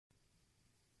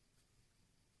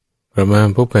เรามา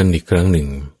พบกันอีกครั้งหนึ่ง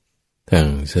ทาง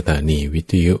สถานีวิ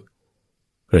ทยุ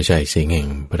กระจายเสียงแห่ง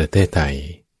ประเทศไทย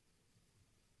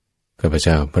ข้าพเ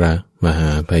จ้าพระมห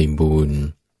าไพบูลย์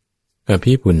อ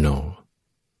ภิปุณโญ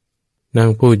นั่ง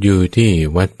พูดอยู่ที่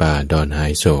วัดป่าดอนหา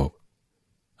ยโศก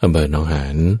อำเภอหนองหา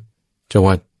นจังห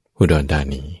วัดอุดรธา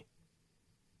นี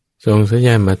ส่งสัญญ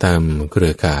าณมาตามเครื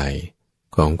อข่าย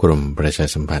ของกรมประชา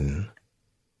สัมพันธ์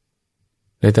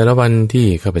ในแต่ละวันที่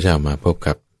ข้าพเจ้ามาพบ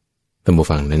กับท่านผู้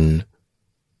ฟังนั้น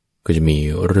ก็จะมี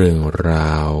เรื่องร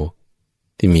าว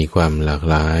ที่มีความหลาก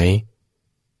หลาย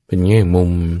เป็นแง่มุ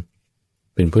ม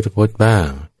เป็นพุทธพจน์บ้าง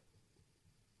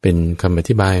เป็นคำอ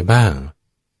ธิบายบ้าง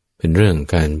เป็นเรื่อง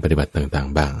การปฏิบัติต่าง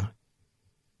ๆบ้าง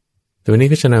แต่วันนี้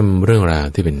ก็จะนำเรื่องราว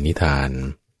ที่เป็นนิทาน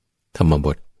ธรรมบ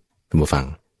ทท่านผู้ฟัง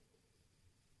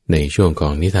ในช่วงขอ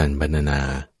งนิทานบรรณนา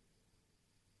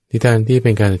นิทานที่เป็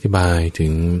นการอธิบายถึ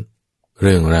งเ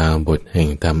รื่องราวบทแห่ง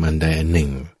ธรรมอันใดอันหนึ่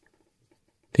ง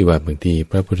ที่ว่าบางที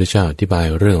พระพุทธเจ้าอธิบาย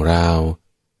เรื่องราว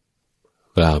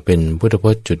กล่าวเป็นพุทธพ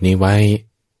จน์จุดนี้ไว้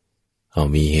เอา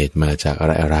มีเหตุมาจากอ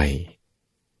ะไร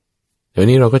เดี๋ยว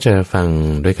นี้เราก็จะฟัง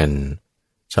ด้วยกัน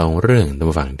สองเรื่องท่าน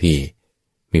ผู้ฟังที่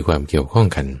มีความเกี่ยวข้อง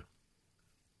กัน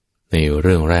ในเ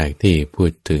รื่องแรกที่พู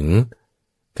ดถึง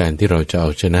การที่เราจะเอา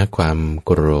ชนะความโ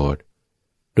กรธ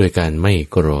ด้วยการไม่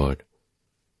โกรธ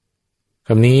ค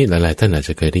ำนี้หลายๆท่านอาจจ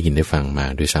ะเคยได้ยินได้ฟังมา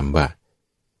ด้วยซ้ำว่า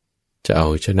จะเอา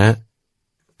ชนะ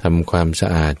ทำความสะ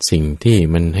อาดสิ่งที่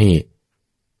มั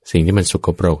นสก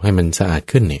ปรกให้มันสะอาด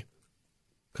ขึ้นเนี่ย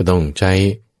ก็ต้องใช้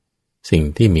สิ่ง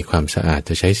ที่มีความสะอาด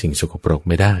จะใช้สิ่งสกปรก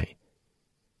ไม่ได้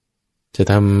จะ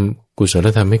ทำกุศล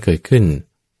ธรรมให้เกิดขึ้น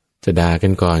จะด่ากั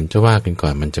นก่อนจะว่ากันก่อ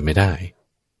นมันจะไม่ได้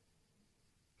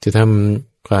จะท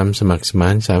ำความสมัครสมา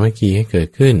นสามัคคีให้เกิด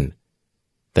ขึ้น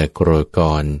แต่โกรธ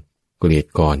ก่อนเกลียด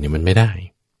ก่อนเนี่ยมันไม่ได้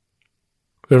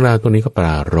เรื่องราวตรงนี้ก็ปร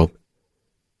ารภ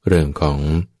เรื่องของ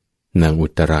นางอุ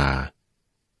ตรา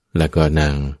และก็นา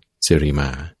งสิริมา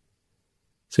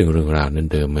ซึ่งเรื่องราวนั้น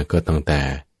เดิมมันก็ตั้งแต่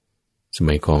ส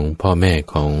มัยของพ่อแม่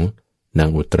ของนาง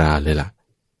อุตราเลยล่ะ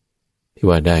ที่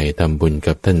ว่าได้ทำบุญ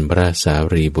กับท่านพระสา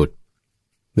รีบุตร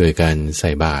โดยการใส่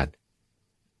บาตร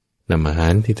นำอาหา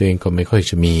รที่ตัวเองก็ไม่ค่อย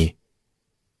จะมี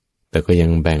แต่ก็ยั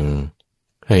งแบ่ง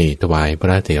ให้ถวายพ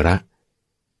ระเถระ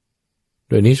โ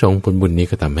ดยนี้สงผลบุญนี้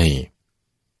ก็ทำให้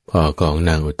พ่อของน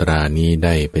างอุตรานี้ไ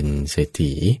ด้เป็นเศรษ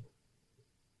ฐี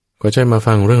ก็จะมา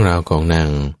ฟังเรื่องราวของนาง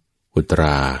อุตร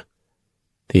า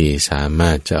ที่สามา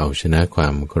รถจะเอาชนะควา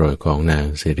มโกรธของนาง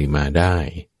สิริมาได้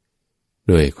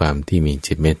ด้วยความที่มี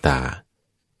จิตเมตตา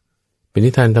เป็นนิ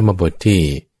ทานธรรมบทที่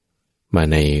มา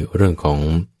ในเรื่องของ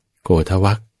โกฏว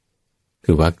รรค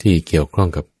คือวรรคที่เกี่ยวข้อง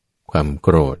กับความโก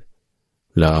รธ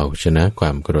แล้วเอาชนะคว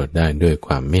ามโกรธได้ด้วยค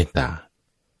วามเมตตา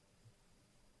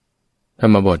ธร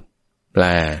รมบทแปล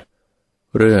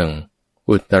เรื่อง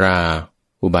อุตรา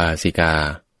อุบาสิกา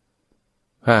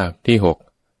ภาคที่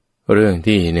6เรื่อง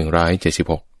ที่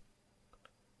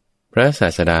176พระศา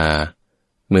สดา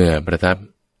เมื่อประทับ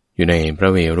อยู่ในพระ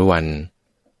เวรุวัน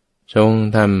ทรง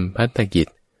ทำภัตตกิจ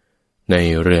ใน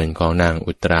เรือนของนาง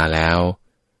อุตราแล้ว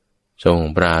ทรง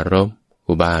ปรารภ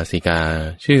อุบาสิกา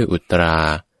ชื่ออุตรา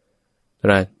ต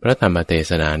รัสพระธรรมเท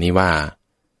ศนานี้ว่า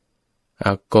อ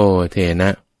โกเทนะ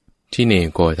ชิเน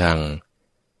โกทัง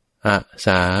อะส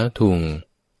าทุง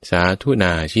สาธุน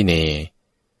าชิเน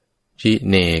ชิ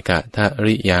เนกะทะ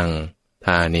ริยังท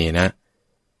าเนนะ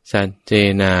สัจเจ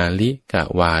นาลิกะ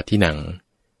วาทินัง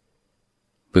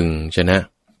พึงชนะ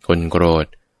คนโกรธ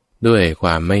ด้วยคว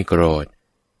ามไม่โกรธ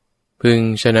พึง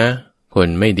ชนะคน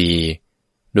ไม่ดี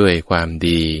ด้วยความ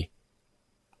ดี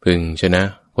พึงชนะ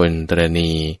คนตร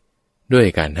ณีด้วย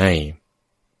การให้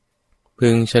พึ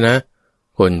งชนะ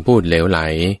คนพูดเหลวไหล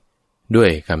ด้ว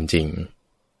ยคำจริง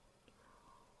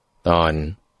ตอน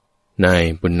นาย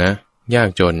ปุณณะยา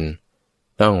กจน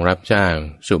ต้องรับจ้าง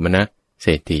สุมาณะเศ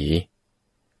รษฐี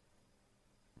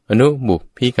อนุบุพ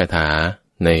พิกถา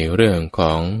ในเรื่องข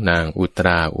องนางอุตร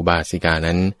าอุบาสิกา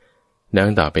นั้นดัง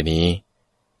ต่อไปนี้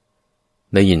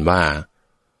ได้ยินว่า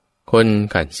คน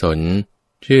ขัดสน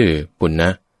ชื่อปุณณะ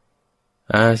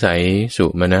อาศัยสุ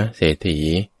มาณะเศรษฐี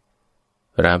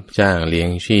รับจ้างเลี้ยง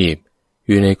ชีพอ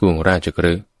ยู่ในกรุงราชค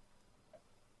ฤห์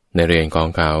ในเรือนของ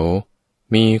เขา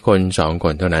มีคน2 ค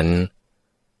นเท่านั้น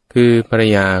คือภรร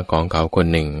ยาของเขาคน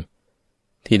หนึ่ง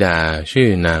ธิดาชื่อ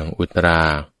นางอุตรา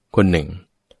คนหนึ่ง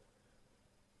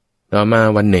ต่อมา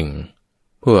วันหนึ่ง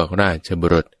พวกราชบุ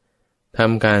รุษท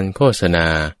ำการโฆษณา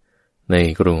ใน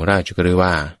กรุงราชคฤห์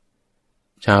ว่า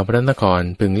ชาวพระนคร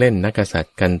พึงเล่นนักกษัตริ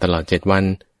ย์กันตลอด7 วัน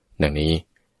ดังนี้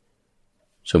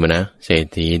สุมาณะเศรษ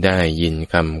ฐีได้ยิน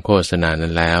คำโฆษณานั้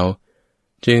นแล้ว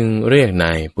จึงเรียกน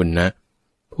ายปุณณะ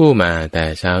ผู้มาแต่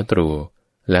เช้าตรู่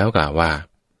แล้วกล่าวว่า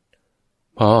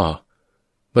พ่อ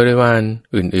บริวาร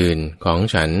อื่นๆของ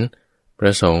ฉันปร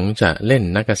ะสงค์จะเล่น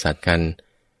นักกษัตริย์กัน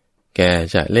แก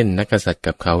จะเล่นนักกษัตริย์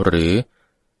กับเขาห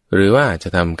รือว่าจะ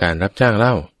ทำการรับจ้างเ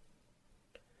ล่า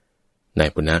นาย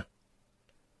ปุณณะ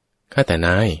ข้าแต่น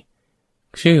าย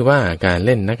ชื่อว่าการเ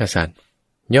ล่นนักกษัตริย์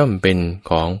ย่อมเป็น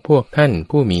ของพวกท่าน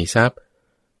ผู้มีทรัพย์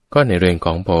ก็ในเรือนข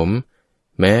องผม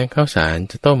แม้ข้าวสาร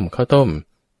จะต้มข้าวต้ม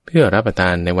เพื่อรับประทา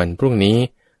นในวันพรุ่งนี้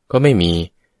ก็ไม่มี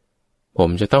ผม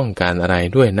จะต้องการอะไร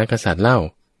ด้วยนักกษัตริย์เล่า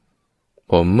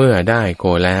ผมเมื่อได้โค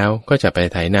แล้วก็จะไป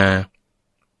ไถนา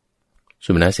สุ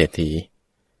มาณเศรษฐี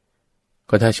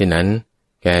ก็ถ้าเช่นนั้น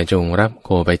แกจงรับโค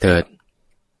ไปเถิด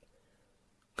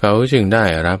เขาจึงได้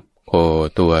รับโค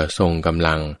ตัวทรงกำ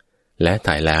ลังและไถ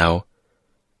แล้ว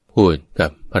พูดกั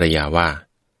บภรรยาว่า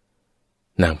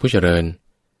นางผู้เจริญ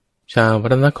ชาวพ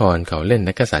ระนครเขาเล่น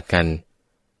นักกษัตริย์กัน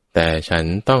แต่ฉัน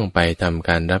ต้องไปทำก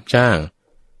ารรับจ้าง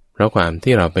เพราะความ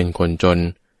ที่เราเป็นคนจน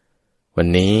วัน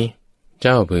นี้เ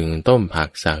จ้าพึงต้มผัก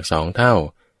สาก2 เท่า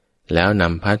แล้วน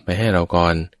ำพัดไปให้เราก่อ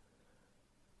น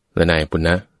และนายปุณณ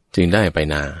ะจึงได้ไป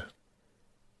นา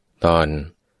ตอน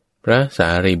พระสา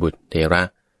รีบุตรเถระ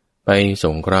ไปส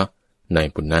งเคราะห์นาย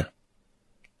ปุณณะ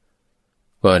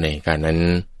ก็ในการนั้น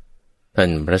ท่าน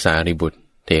พระสารีบุตร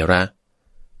เถระ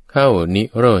เข้านิ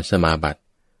โรธสมาบัติ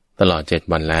ตลอด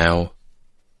7 วันแล้ว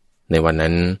ในวัน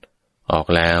นั้นออก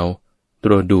แล้วต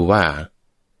รวจดูว่า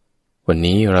วัน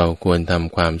นี้เราควรท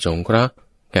ำความสงเคราะห์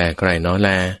แก่ใครน้อแล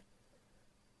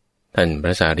ท่านพ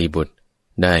ระสารีบุตร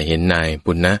ได้เห็นนาย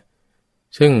ปุณณะ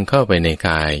ซึ่งเข้าไปในก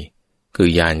ายคือ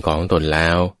ยานของตนแล้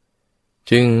ว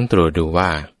จึงตรวจดูว่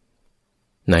า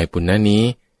นายปุณณะนี้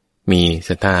มีศ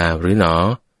รัทธาหรือหนอ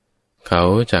เขา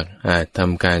จักอาจท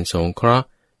ำการสงเคราะห์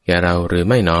แก่เราหรือ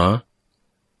ไม่หนอ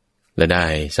และได้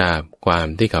ทราบความ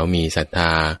ที่เขามีศรัทธ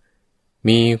า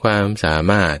มีความสา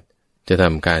มารถจะท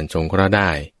ำการสงเคราะห์ไ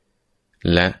ด้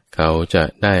และเขาจะ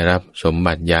ได้รับสม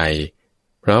บัติใหญ่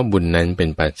เพราะบุญนั้นเป็น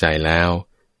ปัจจัยแล้ว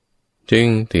จึง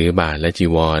ถือบาทและจี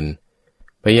วร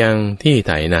ไปยังที่ไ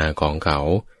ถนาของเขา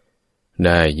ไ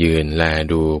ด้ยืนแล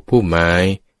ดูพุ่มไม้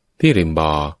ที่ริมบ่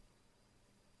อ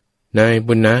นาย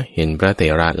ปุณณะเห็นพระเถ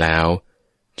ระแล้ว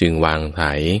จึงวางไถ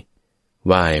ไ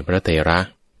หว้พระเถระ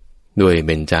ด้วยเบ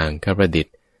ญจางคประดิษ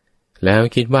ฐ์แล้ว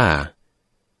คิดว่า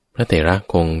พระเถระ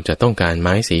คงจะต้องการไ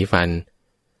ม้สีฟัน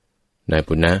นาย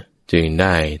ปุณณะจึงไ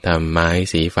ด้ทำไม้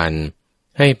สีฟัน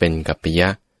ให้เป็นกัปปิยะ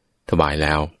ถวายแ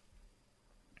ล้ว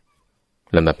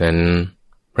ลำดับนั้น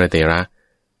พระเถระ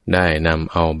ได้น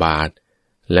ำเอาบาตร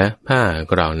และผ้า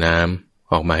กรองน้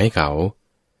ำออกมาให้เขา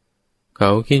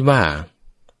คิดว่า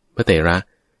พระเถระ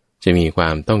จะมีควา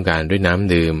มต้องการด้วยน้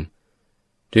ำดื่ม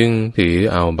จึงถือ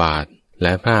เอาบาตรแล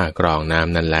ะผ้ากรองน้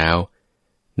ำนั้นแล้ว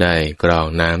ได้กรอง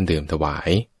น้ำดื่มถวาย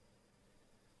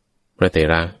พระเถ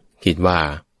ระคิดว่า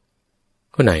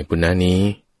ก็นายปุณณะนี้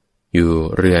อยู่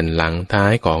เรือนหลังท้า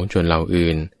ยของชนเหล่า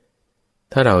อื่น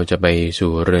ถ้าเราจะไป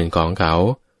สู่เรือนของเขา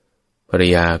ภริ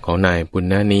ยาของนายปุณ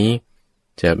ณะนี้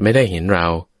จะไม่ได้เห็นเร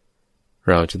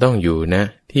าจะต้องอยู่ณ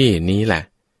ที่นี้แหละ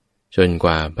จนก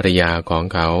ว่าภริยาของ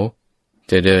เขา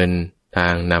จะเดินทา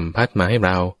งนำพัดมาให้เ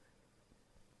รา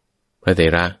พระเถ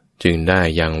ระจึงได้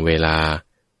ยังเวลา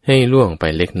ให้ล่วงไป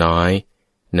เล็กน้อย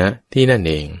ณที่นั่น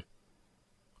เอง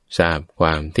ทราบคว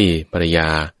ามที่ภริยา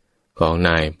ของน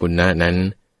ายปุณณะนั้น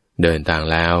เดินทาง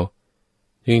แล้ว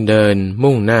จึงเดิน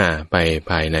มุ่งหน้าไป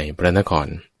ภายในพระนคร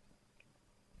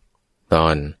ตอ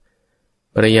น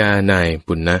ภริยานาย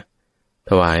ปุณณะถ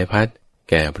วายพัด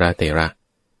แก่พระเถระ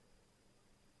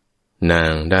นา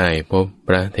งได้พบพ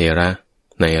ระเถระ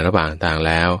ในระหว่างทางแ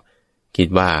ล้วคิด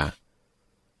ว่า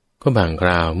ก็บางคร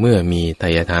าวเมื่อมีไต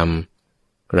ยธรรม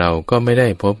เราก็ไม่ได้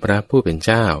พบพระผู้เป็นเ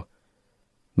จ้า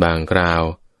บางคราว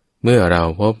เมื่อเรา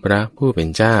พบพระผู้เป็น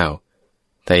เจ้า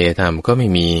ไตยธรรมก็ไม่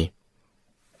มี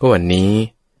ก็วันนี้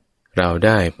เราไ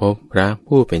ด้พบพระ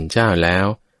ผู้เป็นเจ้าแล้ว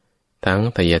ทั้ง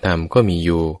ไตยธรรมก็มีอ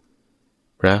ยู่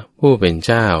พระผู้เป็นเ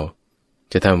จ้า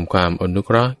จะทำความอนุเค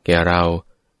ราะห์แก่เรา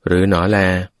หรือหนอแล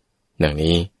ดัง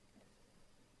นี้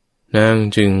นาง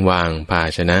จึงวางภา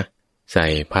ชนะใส่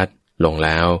พัดลงแ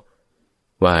ล้ว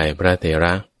ไหว้พระเถร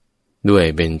ะด้วย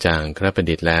เบญจางคประ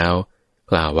ดิษฐ์แล้ว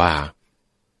กล่าวว่า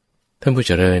ท่านผู้เ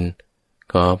จริญ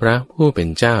ขอพระผู้เป็น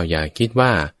เจ้าอย่าคิดว่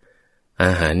าอ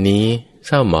าหารนี้เ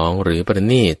ศร้าหมองหรือประ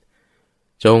ณีต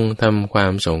จงทำควา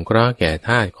มสงเคราะห์แก่ท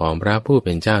าสของพระผู้เ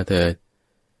ป็นเจ้าเถิด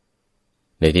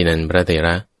ในที่นั้นพระเถร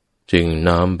ะจึง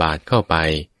น้อมบาตรเข้าไป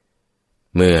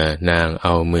เมื่อนางเอ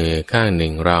ามือข้างหนึ่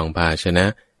งรองภาชนะ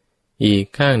อีก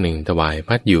ข้างหนึ่งถวาย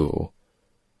พัดอยู่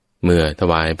เมื่อถ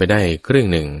วายไปได้ครึ่ง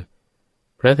หนึ่ง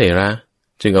พระเถระ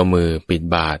จึงเอามือปิด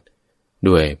บาตร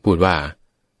ด้วยพูดว่า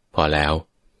พอแล้ว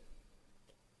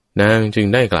นางจึง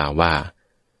ได้กล่าวว่า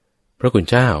พระคุณ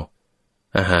เจ้า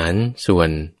อาหารส่วน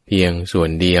เพียงส่วน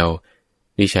เดียว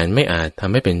ดิฉันไม่อาจท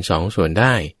ำให้เป็นสองส่วนไ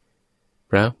ด้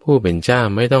พระผู้เป็นเจ้า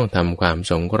ไม่ต้องทำความ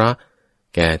สงเคราะห์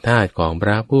แก่ทาสของพ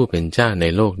ระผู้เป็นเจ้าใน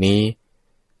โลกนี้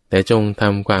แต่จงท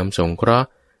ำความสงเคราะห์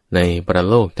ในปร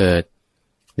โลกเถิด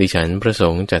ดิฉันประส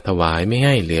งค์จะถวายไม่ใ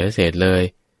ห้เหลือเศษเลย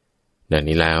ดัง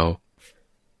นี้แล้ว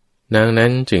นางนั้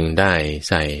นจึงได้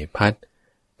ใส่พัด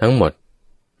ทั้งหมด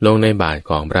ลงในบาตร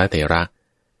ของพระเถระ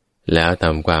แล้วท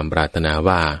ำความปรารถนา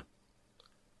ว่า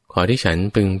ขอที่ฉัน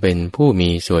พึงเป็นผู้มี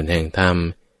ส่วนแห่งธรรม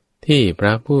ที่พร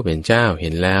ะผู้เป็นเจ้าเห็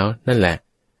นแล้วนั่นแหละ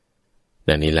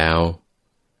ดังนี้แล้ว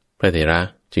พระเถระ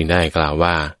จึงได้กล่าว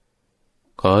ว่า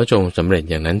ขอจงสำเร็จ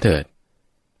อย่างนั้นเถิด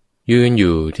ยืนอ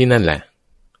ยู่ที่นั่นแหละ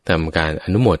ทำการอ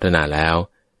นุโมทนาแล้ว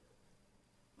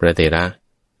พระเถระ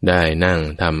ได้นั่ง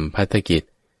ทำภัตกิจ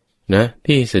ณ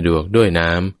ที่สะดวกด้วยน้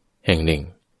ำแห่งหนึ่ง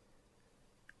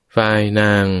ฝ่ายน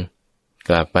างก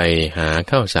ลับไปหา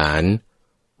ข้าวสาร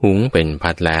หุงเป็น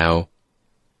พัดแล้ว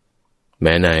แ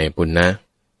ม้นายปุณณะ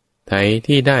ไถ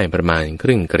ที่ได้ประมาณค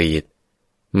รึ่งกรีด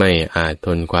ไม่อาจท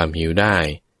นความหิวได้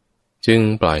จึง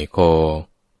ปล่อยโค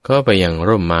เข้าไปยัง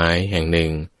ร่มไม้แห่งหนึ่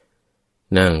ง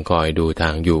นั่งคอยดูทา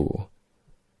งอยู่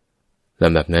ล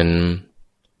ำดับนั้น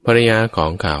ภรรยาขอ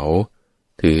งเขา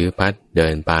ถือพัดเดิ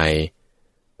นไป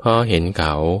พอเห็นเข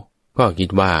าก็คิด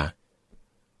ว่า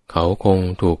เขาคง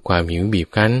ถูกความหิวบีบ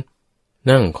คั้น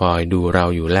นั่งคอยดูเรา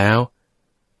อยู่แล้ว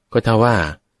ก็ถ้าว่า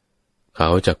เขา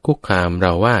จะคุกคามเร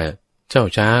าว่าเจ้า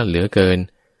ช้าเหลือเกิน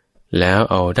แล้ว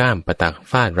เอาด้ามประตัก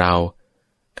ฟาดเรา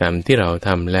กรรมที่เราท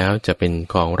ำแล้วจะเป็น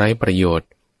ของไร้ประโยชน์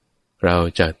เรา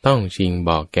จะต้องชิงบ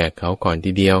อกแก่เขาก่อน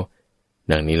ทีเดียว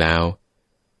ดังนี้แล้ว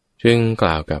จึงก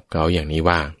ล่าวกับเขาอย่างนี้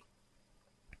ว่า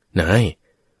นาย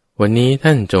วันนี้ท่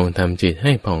านจงทำจิตใ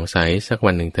ห้ผ่องใสสัก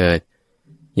วันหนึ่งเถิด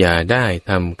อย่าได้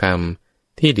ทำกรรม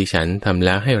ที่ดิฉันทำแ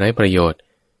ล้วให้ไร้ประโยชน์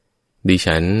ดิ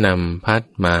ฉันนำพัด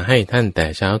มาให้ท่านแต่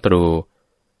เช้าตรู่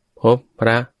พบพร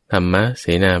ะธรรมเส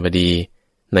นาบดี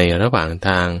ในระหว่างท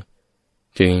าง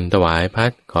จึงถวายพั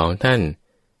ดของท่าน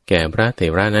แก่พระเถ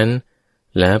ระนั้น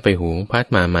แล้วไปหุงพัด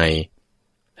มาใหม่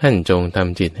ท่านจงท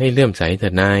ำจิตให้เลื่อมใสเถิ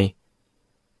ดนาย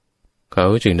เขา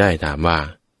จึงได้ถามว่า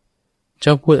เจ้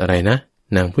าพูดอะไรนะ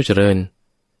นางผู้เจริญ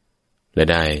และ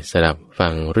ได้สดับฟั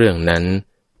งเรื่องนั้น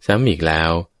ซ้ำอีกแล้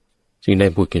วจึงได้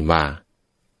พูดขึ้นว่า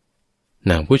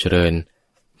นางผู้เจริญ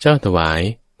เจ้าถวาย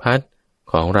พัด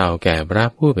ของเราแก่พระ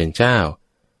ผู้เป็นเจ้า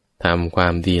ทำควา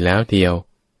มดีแล้วเดียว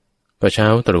ก็เช้า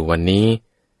ตรู่วันนี้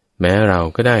แม้เรา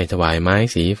ก็ได้ถวายไม้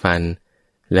สีฟัน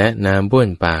และน้ำบ้วน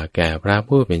ปากแก่พระ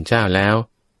ผู้เป็นเจ้าแล้ว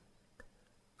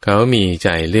เขามีใจ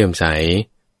เลื่อมใส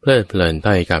เพลิดเพลิน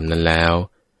ถ้อยคำนั้นแล้ว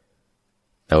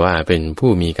แต่ว่าเป็น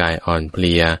ผู้มีกายอ่อนเพ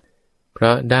ลียเพร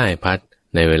าะได้พัด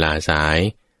ในเวลาสาย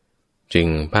จึง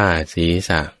ผ้าศีรษ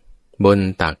ะบน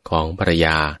ตักของภรรย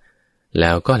าแ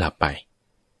ล้วก็หลับไป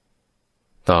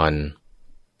ตอน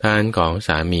ทานของส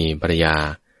ามีภรรยา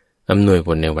อำนวยผ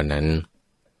ลในวันนั้น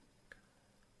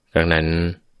ครั้งนั้น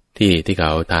ที่เข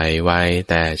าไถไว้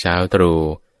แต่เช้าตรู่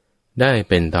ได้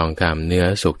เป็นทองคำเนื้อ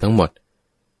สุกทั้งหมด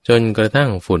จนกระทั่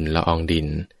งฝุ่นละอองดิน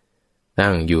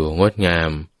ตั้งอยู่งดงา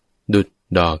มดุจ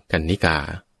ดอกกันนิกา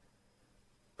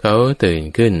เขาตื่น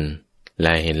ขึ้นแล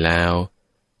ะเห็นแล้ว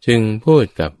จึงพูด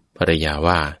กับภรรยา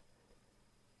ว่า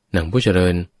นางผู้เจริ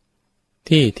ญ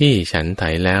ที่ฉันไถ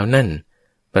แล้วนั่น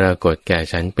ปรากฏแก่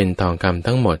ฉันเป็นทองคำ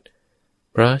ทั้งหมด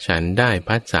เพราะฉันได้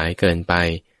พัดสายเกินไป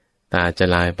ตาจะ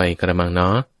ลายไปกระมังเน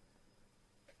าะ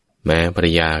แม้ภรร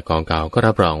ยาของเขาก็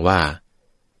รับรองว่า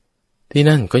ที่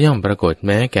นั่นก็ย่อมปรากฏแ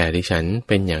ม้แก่ดิฉันเ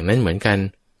ป็นอย่างนั้นเหมือนกัน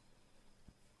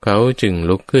เขาจึง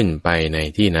ลุกขึ้นไปใน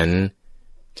ที่นั้น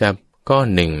จับก้อน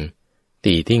หนึ่ง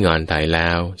ตีที่งอนไถแล้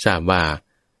วทราบว่า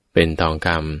เป็นทองค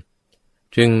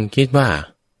ำจึงคิดว่า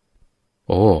โ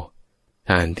อ้ท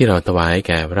านที่เราถวายแ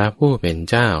ก่พระผู้เป็น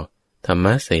เจ้าธรรม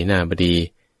เสนาบดี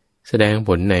แสดงผ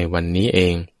ลในวันนี้เอ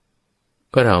ง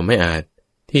ก็เราไม่อาจ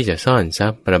ที่จะซ่อนทรั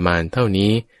พย์ประมาณเท่า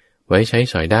นี้ไว้ใช้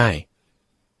สอยได้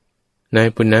นาย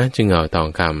ปุณณะจึงเอาทอง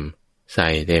คำใส่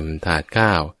เต็มถาดข้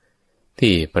าว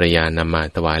ที่ภรรยานำมา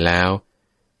ถวายแล้ว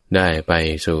ได้ไป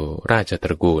สู่ราชต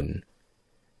ระกูล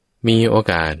มีโอ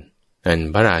กาสอัน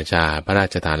พระราชาพระรา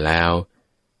ชทานแล้ว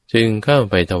จึงเข้า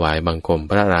ไปถวายบังคม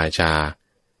พระราชา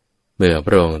เมื่อพ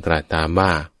ระองค์ตรัสถามว่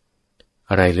า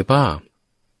อะไรหรือพ่อ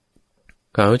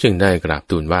เขาจึงได้กราบ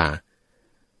ทูลว่า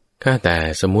ข้าแต่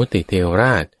สมุติเทวร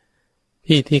าช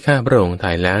ที่ข้าพระองค์ไถ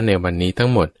แล้วในวันนี้ทั้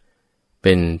งหมดเ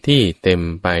ป็นที่เต็ม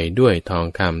ไปด้วยทอง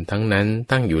คำทั้งนั้น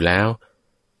ตั้งอยู่แล้ว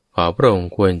ขอพระองค์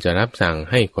ควรจะรับสั่ง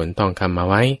ให้ขนทองคำมา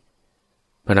ไว้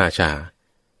พระราชา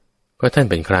ก็ท่าน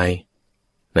เป็นใคร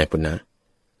นายปุณณะ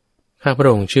ข้าพระ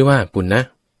องค์ชื่อว่าปุณณะ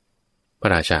พระ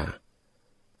ราชา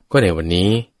ก็ในวันนี้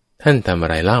ท่านทำอะ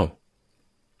ไรเล่า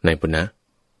นายปุณณะ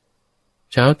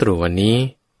เช้าตรู่วันนี้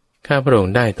ข้าพระอง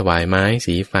ค์ได้ถวายไม้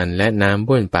สีฟันและน้ำ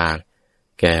บ้วนปาก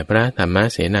แก่พระธรรม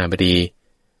เสนาบดี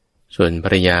ส่วนภ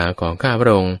รยาของข้าพร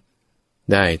ะองค์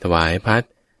ได้ถวายพัด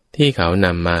ที่เขาน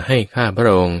ำมาให้ข้าพระ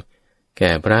องค์แ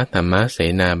ก่พระธรรมเส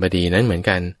นาบดีนั้นเหมือน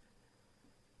กัน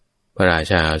พระรา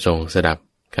ชาทรงสดับ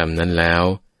คำนั้นแล้ว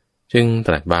จึงต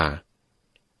รัสว่า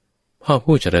พ่อ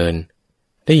ผู้เจริญ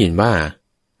ได้ยินว่า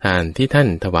ทานที่ท่าน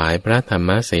ถวายพระธรรม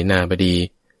เสนาบดี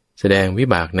แสดงวิ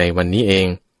บากในวันนี้เอง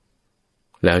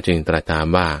แล้วจึงตรัสถาม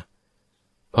ว่า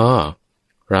พ่อ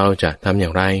เราจะทำอย่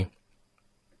างไร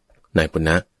นายปุณณ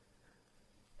ะ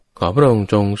ขอพระองค์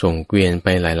จงส่งเกวียนไป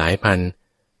หลายๆพัน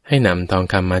ให้นำทอง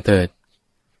คำมาเถิด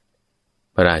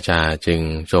พระราชาจึง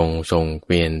ส่งเก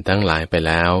วียนทั้งหลายไปแ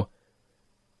ล้ว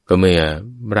ก็เมื่อ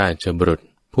ราชบุรุษ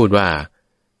พูดว่า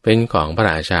เป็นของพระ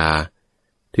ราชา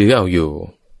ถือเอาอยู่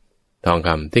ทองค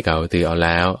ำที่เขาถือเอาแ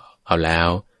ล้ว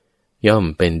ย่อม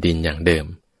เป็นดินอย่างเดิม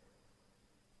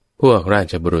พวกรา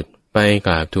ชบุรุษไปก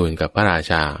ราบทูลกับพระรา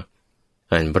ชา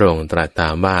อันพระองค์ตรัสตา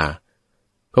มว่า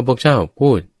ก็พวกเจ้าพู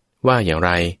ดว่าอย่างไ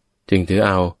รจึงถือเ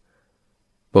อา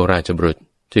พวกราชบุรุษ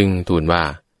จึงทูลว่า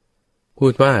พู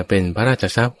ดว่าเป็นพระราช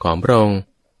ทรัพย์ของพระองค์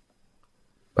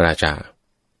พระราชา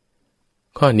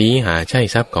ข้อนี้หาใช่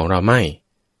ทรัพย์ของเราไม่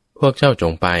พวกเจ้าจ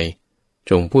งไป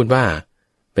จงพูดว่า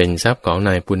เป็นทรัพย์ของน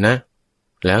ายปุณณะ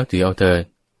แล้วถือเอาเถิด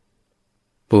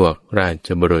พวกราช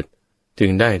บุรุษจึ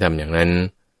งได้ทำอย่างนั้น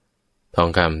ทอง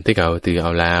คำที่เขาถือเอ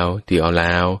าแล้ว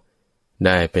ไ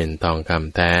ด้เป็นทองค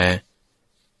ำแท้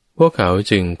พวกเขา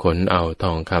จึงขนเอาท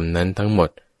องคำนั้นทั้งหมด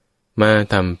มา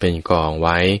ทำเป็นกองไ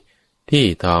ว้ที่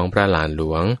ท้องพระลานหล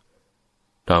วง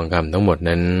ทองคำทั้งหมด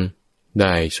นั้นไ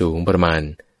ด้สูงประมาณ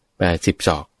80 ศ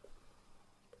อก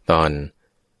ตอน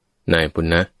นายปุณ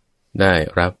ณะได้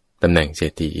รับตำแหน่งเศร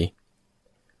ษฐี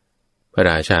พระ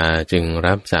ราชาจึง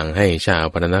รับสั่งให้ชาว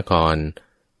พระนคร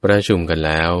ประชุมกันแ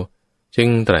ล้วจึง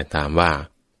ตรัสถามว่า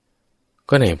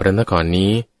ก็ในพระนคร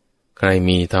นี้ใคร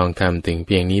มีทองคำถึงเ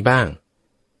พียงนี้บ้าง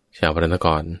ชาวพระนค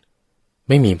รไ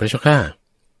ม่มีพระเจ้าข้า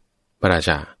พระรา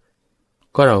ชา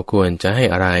ก็เราควรจะให้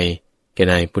อะไรแก่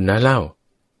นายปุณณะเล่า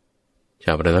ช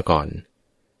าวพระนคร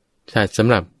จัดสำ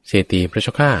หรับเศรษฐีพระเจ้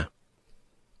าข้า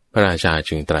พระราชา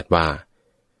จึงตรัสว่า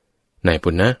นายปุ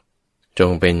ณณะจง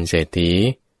เป็นเศรษฐี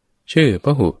ชื่อพ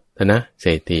หุธนะเศ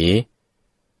รษฐี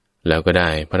แล้วก็ได้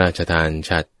พระราชทาน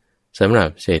ฉัตรสำหรับ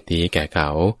เศรษฐีแก่เขา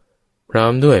พร้อ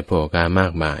มด้วยโภคามา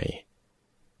กมาย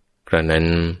ครั้งนั้น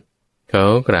เขา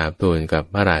กราบทูลกับ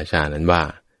พระราชานั้นว่า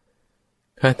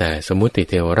ข้าแต่สมุติ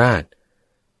เทวราช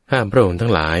ข้าพระองค์ทั้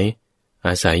งหลายอ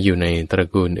าศัยอยู่ในตระ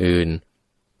กูลอื่น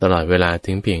ตลอดเวลา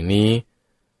ถึงเพียงนี้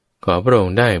ขอพระอง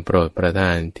ค์ได้โปรดประทา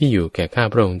นที่อยู่แก่ข้า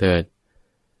พระองค์เถิด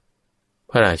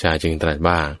พระราชาจึงตรัส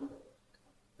ว่า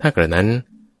ถ้ากระนั้น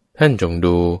ท่านจง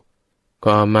ดูก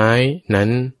อไม้นั้น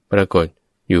ปรากฏ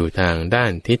อยู่ทางด้า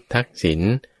นทิศทักษิณ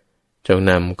จง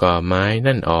นำกอไม้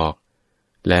นั่นออก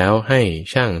แล้วให้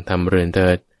ช่างทำเรือนเถิ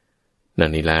ดดั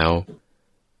งนี้แล้ว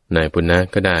นายปุณณะ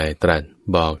ก็ได้ตรัส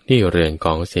บอกที่เรือนข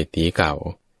องเศรษฐีเก่า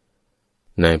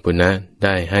นายปุณณะไ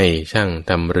ด้ให้ช่าง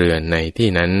ทำเรือนในที่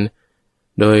นั้น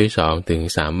โดย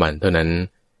2-3 วันเท่านั้น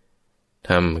ท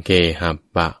ำเกหับ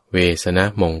ปะเวสน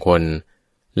มงคล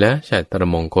และฉัตร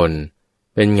มงคล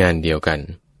เป็นงานเดียวกัน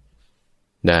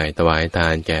ได้ถวายทา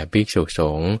นแก่ภิกษุส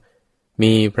งฆ์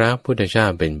มีพระพุทธเจ้า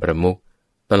เป็นประมุข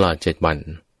ตลอด7 วัน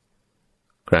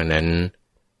ครั้งนั้น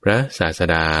พระศาส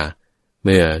ดาเ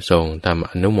มื่อทรงทำ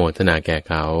อนุโมทนาแก่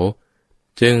เขา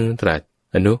จึงตรัส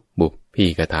อนุบุพพี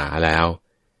กถาแล้ว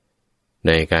ใ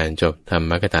นการจบธรร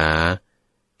มกถา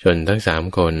ชนทั้ง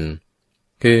3 คน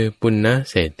คือปุณณ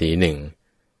เศรษฐี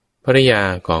1ภริยา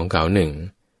ของเขา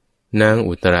1นาง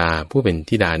อุตราผู้เป็น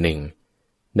ธิดา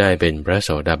1ได้เป็นพระโส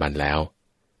ดาบันแล้ว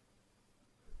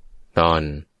ตอน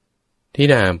ธิ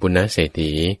ดาปุณณเศรษ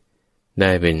ฐีไ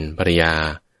ด้เป็นภริยา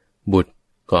บุตร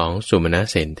ของสุมน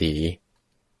เศรษฐี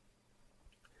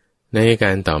ในก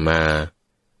ารต่อมา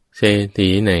เศรษฐี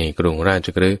ในกรุงราช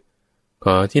คฤห์ข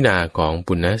อธิดาของ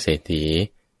ปุณณเศรษฐี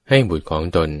ให้บุตรของ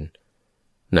ตน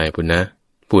นายปุณณะ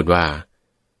พูดว่า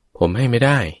ผมให้ไม่ไ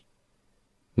ด้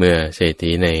เมื่อเศรษฐี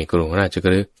ในกรุงราชค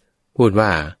ฤห์พูดว่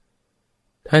า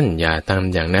ท่านอย่าท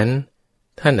ำอย่างนั้น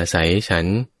ท่านอาศัยฉัน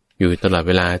อยู่ตลอดเ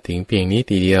วลาถึงเพียงนี้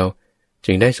ทีเดียว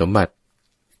จึงได้สมบัติ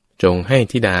จงให้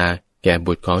ธิดาแก่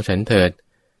บุตรของฉันเถิด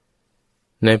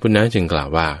นายปุณณะจึงกล่าว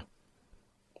ว่า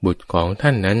บุตรของท่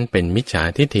านนั้นเป็นมิจฉา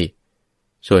ทิฏฐิ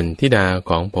ส่วนธิดา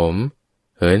ของผม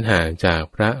เหินห่างจาก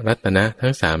พระรัตนะทั้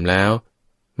ง3แล้ว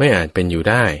ไม่อาจเป็นอยู่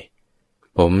ได้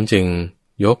ผมจึง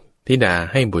ยกธิดา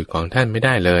ให้บุตรของท่านไม่ไ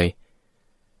ด้เลย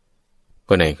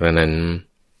ก็ในกระนั้น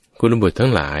กุลบุตรทั้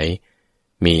งหลาย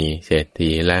มีเศรษฐี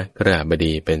และกฤหบ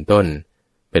ดีเป็นต้น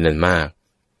เป็นอันมาก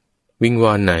วิงว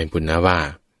อนนายปุณณว่า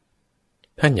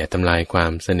ท่านอย่าทำลายควา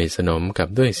มสนิทสนมกับ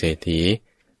ด้วยเศรษฐี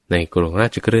ในกรุงรา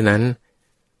ชคฤห์นั้น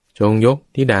จงยก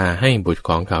ธิดาให้บุตรข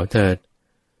องเขาเถิด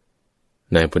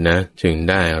นายปุณณะจึง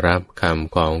ได้รับค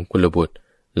ำของกุลบุตร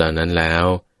เหล่านั้นแล้ว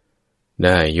ไ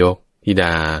ด้ยกธิด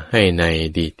าให้ใน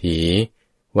ดิถี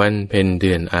วันเพ็ญเ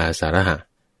ดือนอาสาฬหะ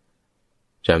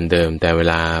จำเดิมแต่เว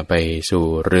ลาไปสู่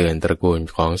เรือนตระกูล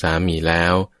ของสามีแล้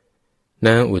วน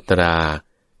างอุตรา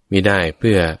มิได้เ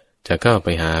พื่อจะเข้าไป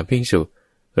หาภิกษุ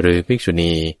หรือภิกษุ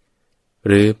ณีห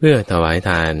รือเพื่อถวายท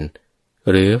าน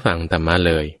หรือฟังธรรมะ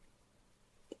เลย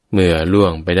เมื่อล่ว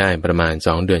งไปได้ประมาณ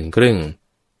2 เดือนครึ่ง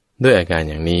ด้วยอาการ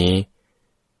อย่างนี้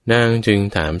นางจึง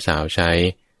ถามสาวใช้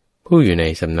ผู้อยู่ใน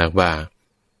สำนักว่า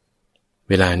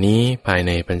เวลานี้ภายใ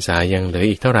นพรรษายังเหลือ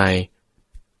อีกเท่าไหร่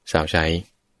สาวใช้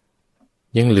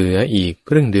ยังเหลืออีก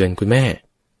ครึ่งเดือนคุณแม่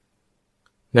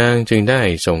นางจึงได้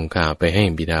ส่งข่าวไปให้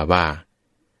บิดาว่า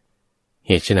เ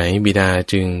หตุไฉนบิดา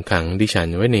จึงขังดิฉัน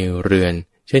ไว้ในเรือน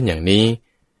เช่นอย่างนี้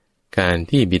การ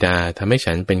ที่บิดาทำให้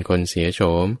ฉันเป็นคนเสียโฉ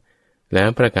มแล้ว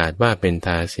ประกาศว่าเป็นท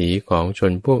าสีของช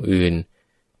นพวกอื่น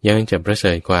ยังจะประเส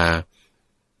ริฐกว่า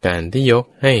การที่ยก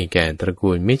ให้แก่ตระ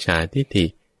กูลมิจฉาทิฏฐิ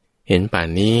เห็นป่าน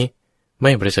นี้ไ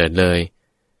ม่ประเสริฐเลย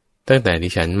ตั้งแต่ดิ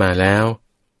ฉันมาแล้ว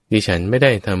ดิฉันไม่ไ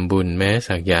ด้ทำบุญแม้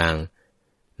สักอย่าง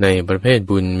ในประเภท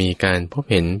บุญมีการพบ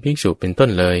เห็นภิกษุเป็นต้น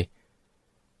เลย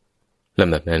ล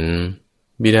ำดับนั้น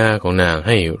บิดาของนางใ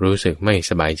ห้รู้สึกไม่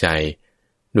สบายใจ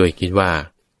โดยคิดว่า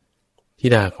ธิ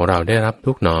ดาของเราได้รับ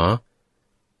ทุกข์หนอ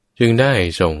จึงได้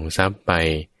ส่งทรัพย์ไป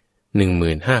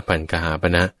 15,000 กหาป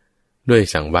ณะด้วย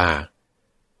สั่งว่า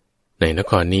ในน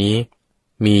ครนี้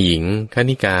มีหญิงค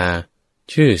ณิกา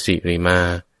ชื่อสิริมา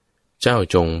เจ้า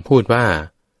จงพูดว่า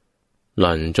ห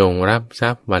ล่อนจงรับทรั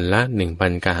พย์วันละ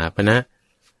 1,000 กหาปณะ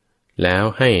แล้ว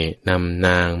ให้นำน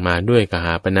างมาด้วยกห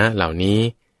าปณะเหล่านี้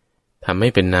ทำให้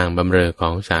เป็นนางบำเรอขอ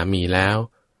งสามีแล้ว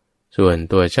ส่วน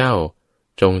ตัวเจ้า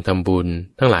จงทำบุญ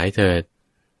ทั้งหลายเถิด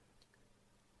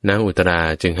นางอุตรา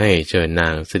จึงให้เชิญนา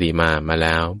งสิริมาแ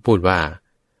ล้วพูดว่า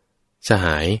สห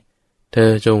ายเธ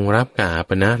อจงรับกหาป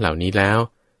ณะเหล่านี้แล้ว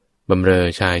บำเรอ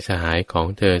ชายสหายของ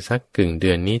เธอสักกึ่งเดื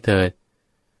อนนี้เถิด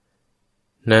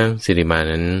นางสิริมา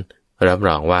นั้นรับร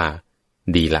องว่า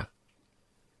ดีละ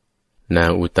นา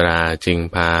งอุตราจึง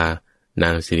พานา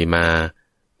งสิริมา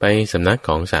ไปสำนักข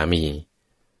องสามี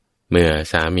เมื่อ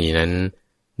สามีนั้น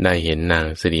ได้เห็นนาง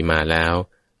สิริมาแล้ว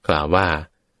กล่าวว่า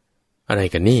อะไร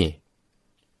กันนี่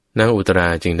นางอุตรา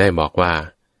จึงได้บอกว่า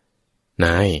น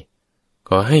ายข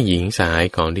อให้หญิงสหาย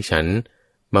ของดิฉัน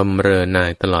บำเรอนา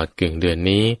ยตลอดกึ่งเดือน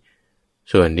นี้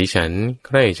ส่วนดิฉันใค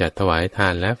ร่จะถวายทา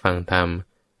นและฟังธรรม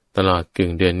ตลอดกึ่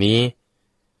งเดือนนี้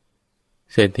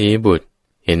เศรษฐีบุตร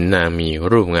เห็นนางมี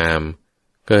รูปงาม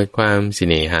เกิดความสิ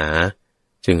เนหา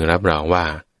จึงรับรองว่า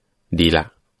ดีละ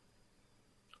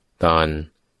ตอน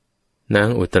นาง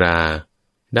อุตรา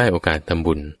ได้โอกาสทำ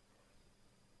บุญ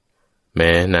แ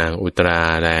ม้นางอุตรา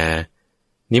แล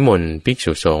นิมนต์ภิก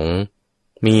ษุสงฆ์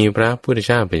มีพระพุทธเ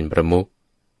จ้าเป็นประมุข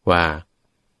ว่า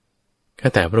ข้า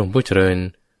แต่พระองค์ผู้เจริญ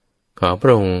ขอพร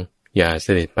ะองค์อย่าเส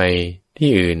ด็จไปที่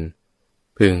อื่น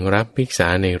พึงรับภิกษา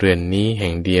ในเรือนนี้แห่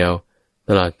งเดียวต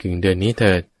ลอดกึ่งเดือนนี้เ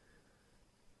ถิด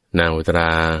นางอุตร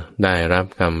าได้รับ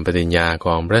คำปฏิญญาข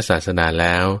องพระศาสดาแ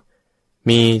ล้ว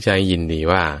มีใจยินดี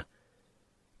ว่า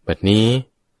บัดนี้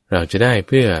เราจะได้เ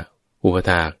พื่ออุป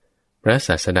ถากพระศ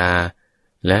าสดา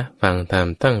และฟังธรรม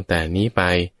ตั้งแต่นี้ไป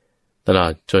ตลอ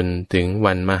ดจนถึง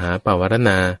วันมหาปวาร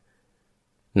ณา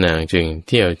นางจึงเ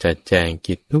ที่ยวจัดแจง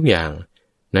กิจทุกอย่าง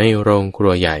ในโรงครั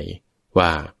วใหญ่ว่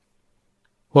า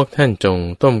พวกท่านจง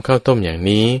ต้มข้าวต้มอย่าง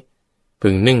นี้พึ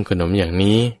งนึ่งขนมอย่าง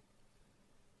นี้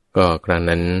ก็ครั้ง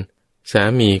นั้นสา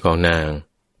มีของนาง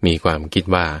มีความคิด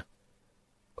ว่า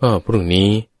ก็พรุ่งนี้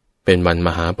เป็นวันม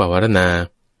หาปวารณา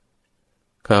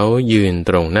เขายืนต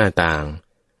รงหน้าต่าง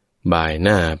บ่ายห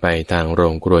น้าไปทางโร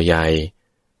งครัวใหญ่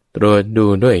ตรวจดู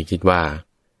ด้วยคิดว่า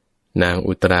นาง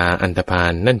อุตราอันธพา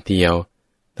ลนั่นเดียว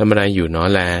ทำอะไรอยู่หนอ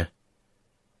แล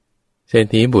เศรษ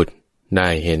ฐีบุตรได้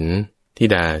เห็นธิ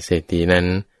ดาเศรษฐีนั้น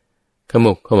ข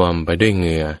มุกขมอมไปด้วยเห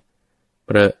งื่อเป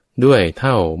รอะด้วยเ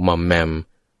ท่าหม่อมแมม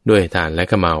ด้วยทานและ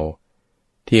ขะเมา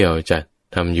เที่ยวจัด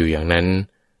ทำอยู่อย่างนั้น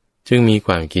จึงมีค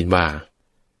วามคิดว่า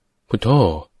พุทโธ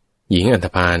หญิงอันธ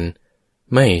พาล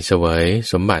ไม่เสวย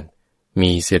สมบัติ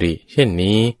มีสิริเช่น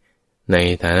นี้ใน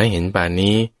ฐานะเห็นป่าน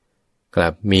นี้กลั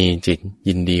บมีจิต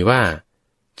ยินดีว่า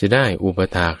จะได้อุป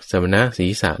ถากสมณะศี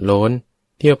รษะโล้น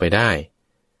เที่ยวไปได้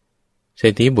เศร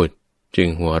ษฐีบุตรจึง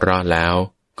หัวเราะแล้ว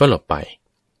ก็หลบไป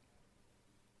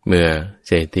เมื่อเ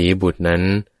ศรษฐีบุตรนั้น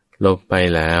หลบไป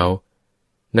แล้ว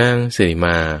นางสิริม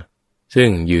าซึ่ง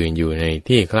ยืนอยู่ใน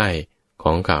ที่ใกล้ข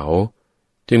องเขา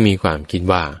จึงมีความคิด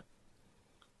ว่า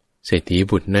เศ รษฐี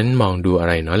บุตรนั้นมองดูอะ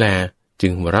ไรเนาะแลจึ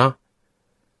งหัวเราะ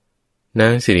นา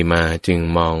งสิริมาจึง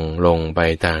มองลงไป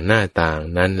ทางหน้าต่าง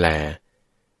นั้นแล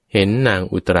เห็นนาง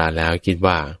อุตราแล้วคิด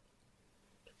ว่า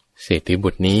เศรษฐีบุ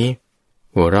ตรนี้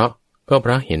หัวเราะก็เพ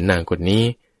ราะเห็นนางคนนี้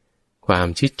ความ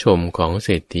ชิดชมของเศ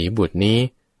รษฐีบุตรนี้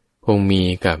คงมี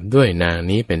กับด้วยนาง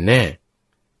นี้เป็นแน่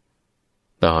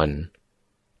ตอน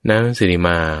นางสิริม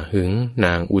าหึงน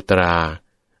างอุตรา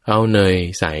เอาเนย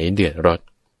ใสเดือดรส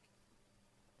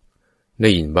ได้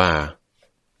ยินว่า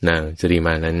นางสิริม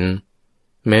านั้น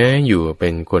แม้อยู่เป็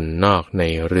นคนนอกใน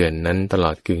เรือนนั้นตล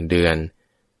อดกึ่งเดือน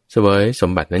เสวยส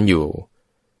มบัตินั้นอยู่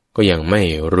ก็ยังไม่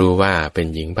รู้ว่าเป็น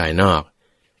หญิงภายนอก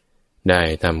ได้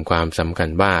ทำความสำคัญ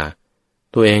ว่า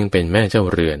ตัวเองเป็นแม่เจ้า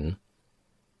เรือน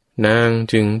นาง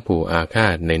จึงผูกอาฆา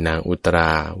ตในนางอุตร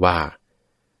าว่า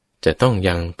จะต้อง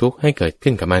ยังทุกข์ให้เกิด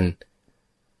ขึ้นกับมัน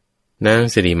นาง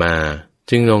สิริมา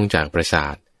จึงลงจากปราสา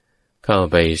ทเข้า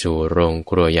ไปสู่โรง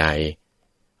ครัวใหญ่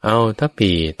เอาทัพ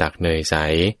พีตักเนยใส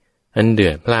อันเดื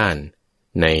อดพล่าน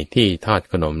ในที่ทอด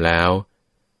ขนมแล้ว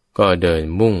ก็เดิน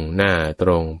มุ่งหน้าตร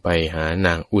งไปหาน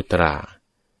างอุตรา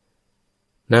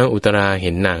นางอุตราเ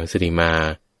ห็นนางสิริมา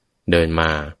เดินม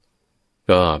า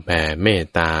ก็แผ่เมต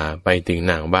ตาไปถึง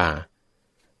นางว่า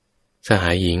สห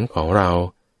ายหญิงของเรา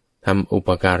ทำอุป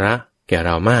การะแก่เ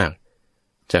รามาก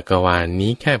จักรวาล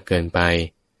นี้แคบเกินไป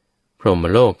พรหม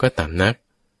โลกก็ต่ำนัก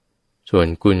ส่วน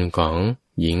กุลของ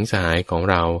หญิงสหายของ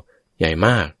เราใหญ่ม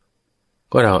าก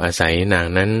ก็เราอาศัยนาง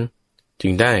นั้นจึ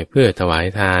งได้เพื่อถวาย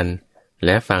ทานแล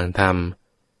ะฟังธรรม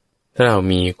ถ้าเรา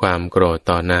มีความโกรธ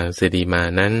ต่อนางสิริมา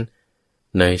นั้น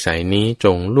เนยใสนี้จ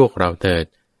งลวกเราเถิด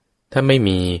ถ้าไม่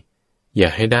มีอย่า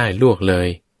ให้ได้ลวกเลย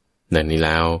นั่นนี้แ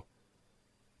ล้ว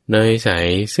เนยใส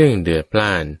ซึ่งเดือดพล่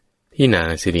านที่นาง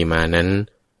สิริมานั้น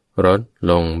รด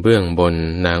ลงเบื้องบน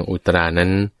นางอุตรานั้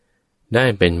นได้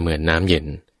เป็นเหมือนน้ำเย็น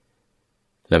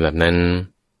และแบบนั้น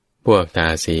พวกทา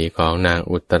สีของนาง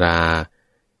อุตรา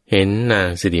เห็นนาง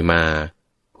สิริมา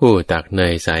ผู้ตักเน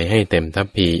ยใสให้เต็มทัพ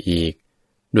พีอีก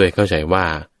ด้วยเข้าใจว่า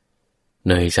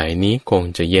เนยใสนี้คง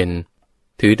จะเย็น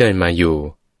ถือเดินมาอยู่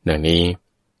ดังนี้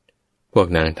พวก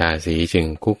นางทาสีจึง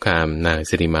คุกคามนาง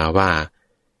สิริมาว่า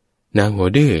นางหัว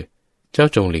ดื้อเจ้า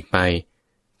จงหลีกไป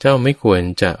เจ้าไม่ควร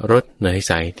จะรดเนยใ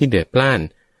สที่เดือดพล่าน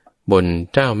บน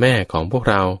เจ้าแม่ของพวก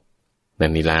เราดั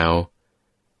งนี้แล้ว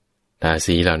ทา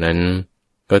สีเหล่านั้น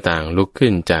ก็ต่างลุกขึ้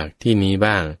นจากที่นี้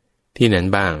บ้างที่นั้น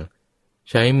บ้าง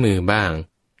ใช้มือบ้าง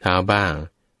เท้าบ้าง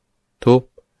ทุบ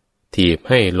ถีบ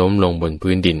ให้ล้มลงบน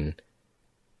พื้นดิน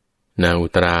นางอุ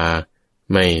ตรา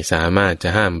ไม่สามารถจะ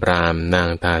ห้ามปรามนาง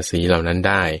ทาสีเหล่านั้นไ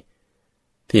ด้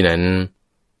ที่นั้น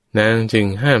นางจึง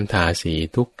ห้ามทาสี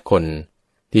ทุกคน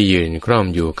ที่ยืนคร่อม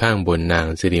อยู่ข้างบนนาง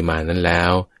สิริมานั้นแล้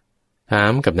วถา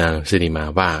มกับนางสิริมา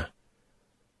ว่า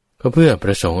ก็เพื่อป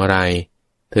ระสงค์อะไร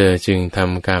เธอจึงท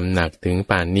ำกรรมหนักถึง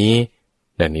ป่านนี้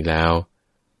ดังนี้แล้ว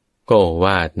ก็โอว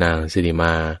าทนางสิริม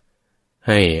าใ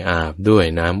ห้อาบด้วย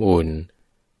น้ำอุ่น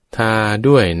ทา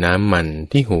ด้วยน้ำมัน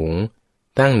ที่หุง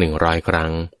ตั้ง100 ครั้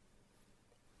ง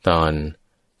ตอน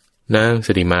นาง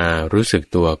สิริมารู้สึก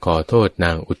ตัวขอโทษน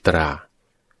างอุตรา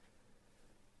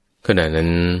ขณะนั้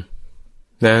น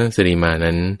นางสิริมา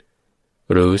นั้น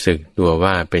รู้สึกตัว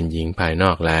ว่าเป็นหญิงภายน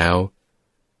อกแล้ว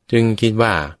จึงคิด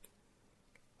ว่า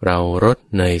เรารด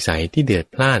เนยใสที่เดือด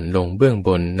พล่านลงเบื้องบ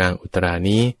นนางอุตรา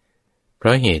นี้เพร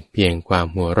าะเหตุเพียงความ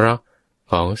หัวเราะ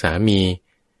ของสามี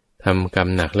ทำกรรม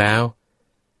หนักแล้ว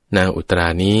นางอุตรา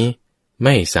นี้ไ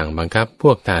ม่สั่งบังคับพ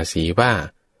วกทาสีว่า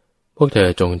พวกเธอ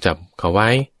จงจับเขาไว้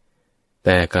แ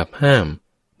ต่กลับห้าม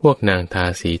พวกนางทา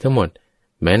สีทั้งหมด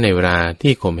แม้ในเวลา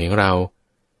ที่ข่มเหงเรา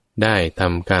ได้ท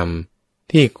ำกรรม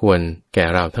ที่ควรแก่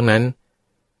เราทั้งนั้น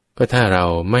ก็ถ้าเรา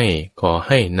ไม่ขอใ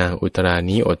ห้นางอุตรา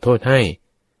นี้อดโทษให้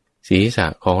ศีรษะ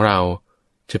ของเรา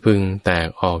จะพึงแตก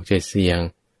ออก7 เสียง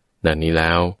ดังนี้แ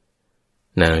ล้ว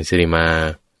นางสิริมา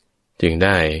จึงไ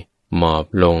ด้หมอบ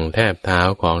ลงแทบเท้า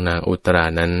ของนางอุตรา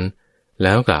นั้นแ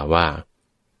ล้วกล่าวว่า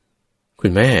คุ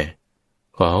ณแม่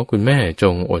ขอคุณแม่จ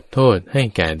งอดโทษให้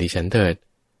แก่ดิฉันเถิด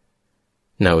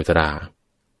นางอุตรา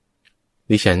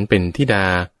ดิฉันเป็นธิดา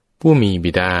ผู้มี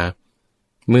บิดา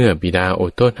เมื่อบิดาอ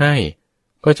ดโทษให้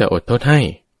ก็จะอดโทษให้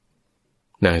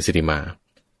นางสิริมา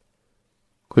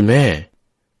คุณแม่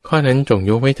ข้อนั้นจง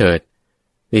ยกไว้เถิด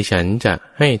ดิฉันจะ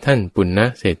ให้ท่านปุณณ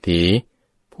เศรษฐี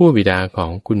ผู้บิดาขอ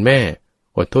งคุณแม่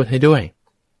อดโทษให้ด้วย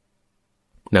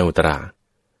นางอุตรา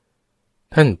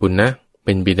ท่านปุณณะเ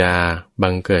ป็นบิดาบั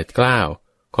งเกิดเกล้า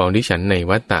ของดิฉันใน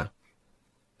วัฏฏะ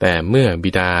แต่เมื่อ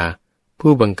บิดา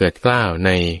ผู้บังเกิดเกล้าใน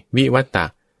วิวัฏฏะ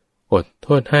อดโท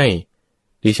ษให้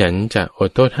ดิฉันจะอด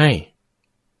โทษให้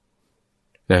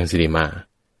นางสิริมา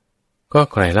ก็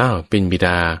ใครเล่าเป็นบิด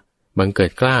าบังเกิ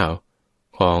ดเกล้า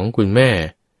ของคุณแม่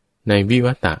ในวิ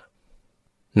วัฏฏะ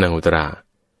นางอุตรา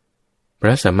พร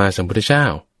ะสัมมาสัมพุทธเจ้า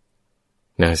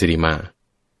นางสิริมา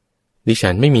ดิฉั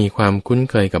นไม่มีความคุ้น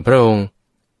เคยกับพระองค์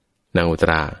นางอุต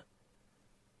รา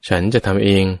ฉันจะทำเอ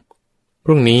งพ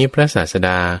รุ่งนี้พระศาสด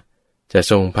าจะ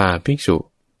ทรงพาภิกษุ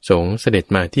สงฆ์เสด็จ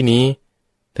มาที่นี้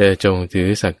เธอจงถือ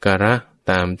สักการะ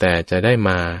ตามแต่จะได้ม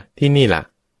าที่นี่ล่ะ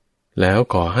แล้ว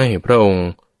ขอให้พระองค์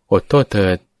อดโทษเถิ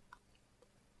ด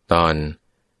ตอน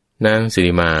นางสิ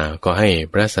ริมาก็ให้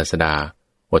พระศาสดา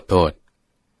อดโทษ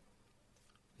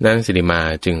นางสิริมา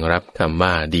จึงรับคำว่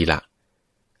าดีละ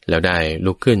แล้วได้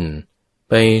ลุกขึ้น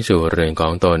ไปสู่เรือนขอ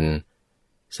งตน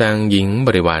สั่งหญิงบ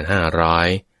ริวาร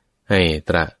500ให้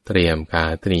เตรียมคา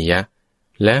ตนิยะ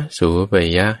และสูป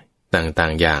ยะต่า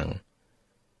งๆอย่าง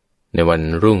ในวัน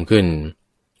รุ่งขึ้น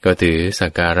ก็ถือสั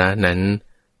กการะนั้น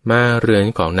มาเรือน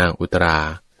ของนางอุตรา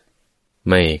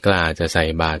ไม่กล้าจะใส่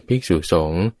บาตรภิกษุส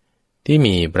งฆ์ที่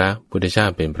มีพระพุทธเจ้า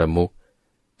เป็นประมุข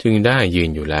จึงได้ยืน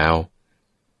อยู่แล้ว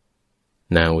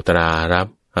นางอุตรารับ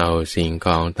เอาสิ่งข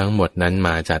องทั้งหมดนั้นม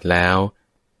าจัดแล้ว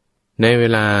ในเว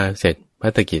ลาเสร็จภั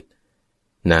ตกิจ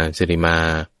นางสิริมา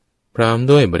พร้อม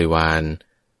ด้วยบริวาร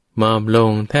มอบล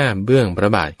งแทบเบื้องพระ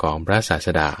บาทของพระศาส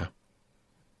ดา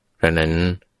ครั้งนั้น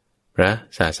พระ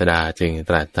ศาสดาจึง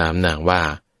ตรัสถามนางว่า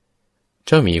เ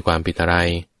จ้ามีความผิดอะไร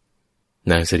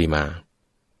นางสิริมา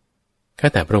ข้า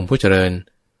แต่พระองค์ผู้เจริญ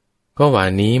ก็วา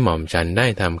นนี้หม่อมฉันได้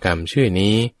ทำกรรมชื่อ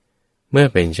นี้เมื่อ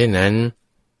เป็นเช่นนั้น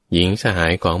หญิงสหา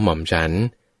ยของหม่อมฉัน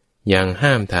ยัง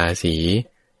ห้ามทาสี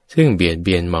ซึ่งเบียดเ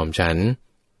บียนหม่อมฉัน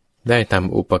ได้ท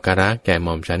ำอุปการะแก่ห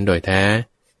ม่อมฉันโดยแท้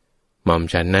หม่อม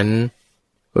ฉันนั้น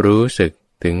รู้สึก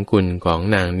ถึงคุณของ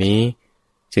นางนี้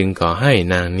จึงขอให้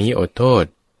นางนี้อดโทษ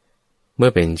เมื่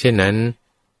อเป็นเช่นนั้น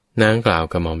นางกล่าว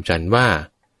กับหม่อมฉันว่า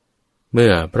เมื่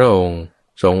อพระองค์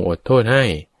ทรงอดโทษให้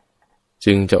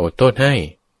จึงจะอดโทษให้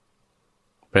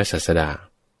พระศาสดา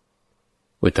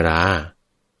อุตรา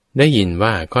ได้ยิน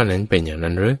ว่าข้อนั้นเป็นอย่าง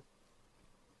นั้นหรือ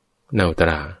นางอุต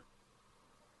รา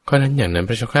ข้อนั้นอย่างนั้น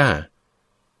พระเจ้าข้า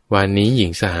วันนี้หญิ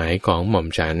งสหายของหม่อม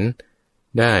ฉัน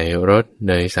ได้รดเ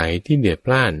นยใสที่เดือดพ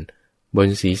ล่านบน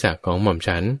ศีรษะของหม่อม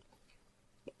ฉัน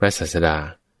พระศาสดา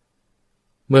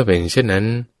เมื่อเป็นเช่นนั้น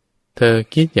เธอ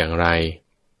คิดอย่างไร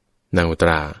นางอุต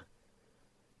รา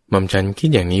หม่อมฉันคิด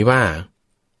อย่างนี้ว่า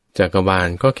จักรวาล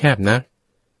ก็แคบนัก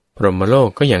พรหมโลก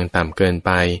ก็ยังต่ำเกินไ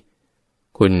ป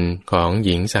คุณของห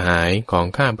ญิงสหายของ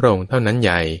ข้าพระองค์เท่านั้นใ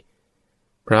หญ่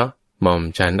เพราะหม่อม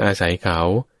ฉันอาศัยเขา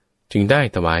จึงได้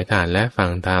ถวายทานและฟั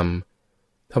งธรรม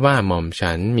ถ้าว่าหม่อม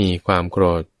ฉันมีความโกร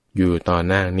ธอยู่ต่อ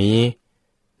หน้านี้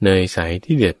เนยใส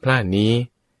ที่เดือดพล่านนี้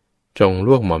จงล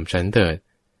วกหม่อมฉันเถิด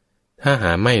ถ้าห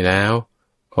าไม่แล้ว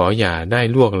ขออย่าได้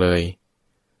ลวกเลย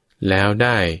แล้วไ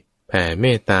ด้แผ่เม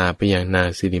ตตาไปยังนาง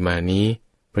สิริมานี้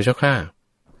พระเจ้าข้า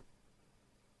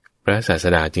พระศาส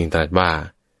ดาจึงตรัสว่า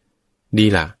ดี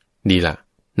ละดีละ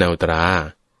นางอุตรา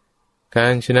กา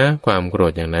รชนะความโกร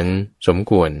ธอย่างนั้นสม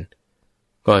ควร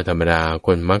ก็ธรรมดาค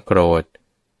นมักโกรธ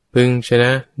พึงชน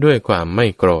ะด้วยความไม่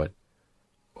โกรธ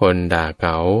คนด่าเข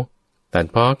าตัด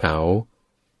พ้อเขา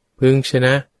พึงชน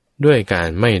ะด้วยการ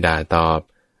ไม่ด่าตอบ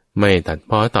ไม่ตัด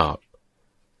พ้อตอบ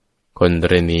คนต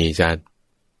รณีจัด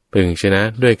พึงชนะ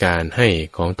ด้วยการให้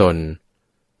ของตน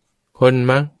คน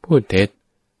มักพูดเท็จ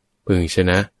พึงช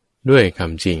นะด้วยค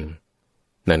ำจริง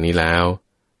ดังนี้แล้ว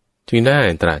จึงได้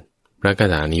ตรัสพระคา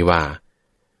ถานี้ว่า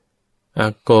อ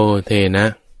โกเทนะ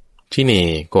ชิเน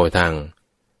โกทัง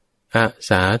อะ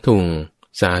สาทุง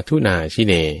สาธุนาชิ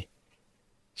เน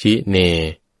ชิเน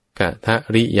กะทะ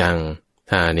ริยัง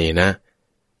ทาเนนะ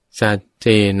สัจเจ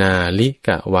นาลิก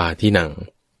ะวาทินัง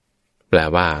แปล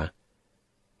ว่า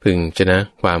พึงชนะ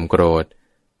ความโกรธ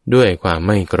ด้วยความไ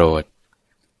ม่โกรธ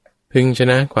พึงช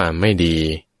นะความไม่ดี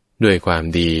ด้วยความ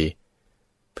ดี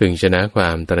พึงชนะควา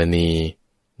มตระหนี่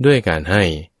ด้วยการให้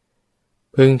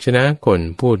พึงชนะคน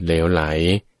พูดเหลวไหล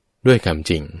ด้วยคำ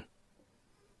จริง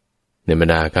ในบร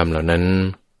รดาคำเหล่านั้น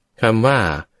คำว่า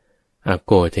อโ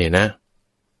กเทนะ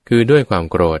คือด้วยความ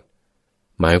โกรธ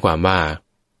หมายความว่า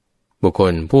บุคค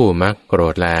ลผู้มักโกร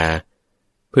ธแล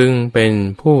พึงเป็น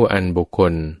ผู้อันบุคค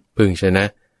ลพึงชนะ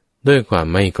ด้วยความ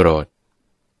ไม่โกรธ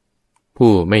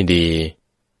ผู้ไม่ดี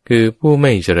คือผู้ไ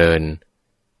ม่เจริญ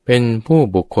เป็นผู้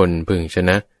บุคคลพึงช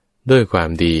นะด้วยความ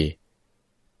ดี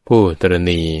ผู้ตระห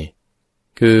นี่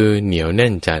คือเหนียวแน่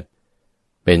นจัด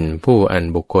เป็นผู้อัน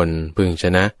บุคคลพึงช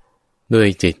นะด้วย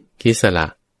จิตคิสละ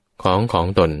ของ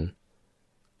ตน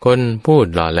คนพูด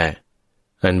หล่อแหละ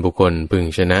อันบุคคลพึง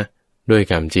ชนะด้วย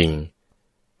คำจริง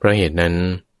เพราะเหตุนั้น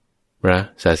พระ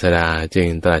ศาสดาจึง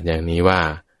ตรัสอย่างนี้ว่า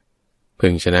พึ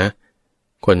งชนะ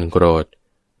คนโกรธ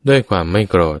ด้วยความไม่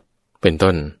โกรธเป็น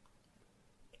ต้น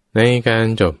ในการ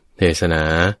จบเทศนา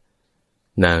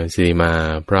นางสิริมา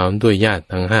พร้อมด้วยญาติ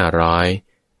ทั้ง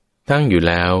500 ตั้งอยู่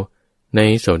แล้วใน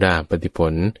โสดาปัตติผ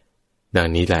ลดัง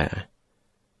นี้แหละ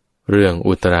เรื่อง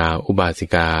อุตราอุบาสิ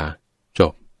กาจ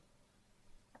บ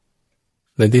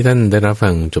และที่ท่านได้รับฟั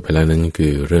งจบไปแล้วนั้นคื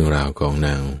อเรื่องราวของน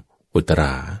างอุตร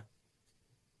า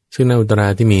ซึ่งนางอุตรา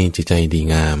ที่มีจิตใจดี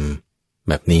งาม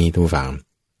แบบนี้ทุกฝั่ง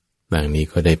นางนี้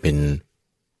ก็ได้เป็น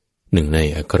หนึ่งใน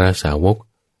อัครสาวก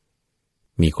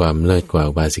มีความเลิศกว่า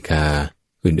อุบาสิกา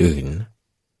อื่น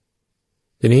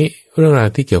ๆทีนี้เรื่องราว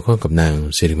ที่เกี่ยวข้องกับนาง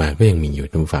สิริมาก็ยังมีอยู่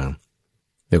ทุกฝั่ง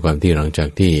ในความที่หลังจาก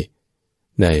ที่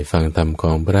ได้ฟังธรรมข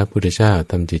องพระพุทธเจ้า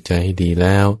ทำจิตใจให้ดีแ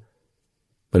ล้ว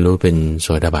บรรลุเป็นโส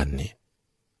ดาบันนี่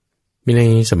มีใน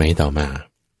สมัยต่อมา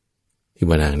ที่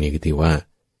ว่านางนี้ก็ถือว่า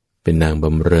เป็นนางบ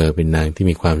ำเรอเป็นนางที่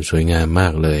มีความสวยงามมา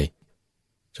กเลย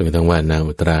จนกระทั่งว่านาง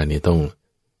อุตราเนี่ยต้อง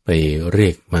ไปเรี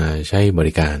ยกมาใช้บ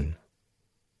ริการ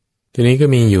ทีนี้ก็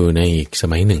มีอยู่ในอีกส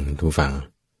มัยหนึ่งทุกฝั่ง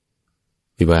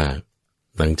ที่ว่า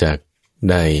หลังจาก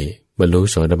ได้บรรลุ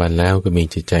โสดาบันแล้วก็มี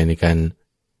จิตใจในการ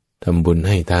ทำบุญใ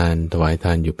ห้ทานถวายท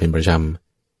านอยู่เป็นประจ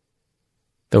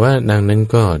ำแต่ว่านางนั้น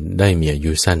ก็ได้มีอา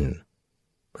ยุสั้น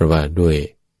เพราะว่าด้วย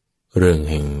เรื่อง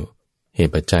แห่งเห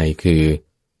ตุปัจจัยคือ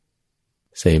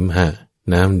เสมหะ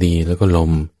น้ำดีแล้วก็ล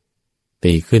ม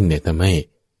ตีขึ้นเนี่ยทำให้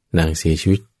นางเสียชี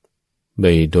วิต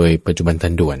โดยปัจจุบันทั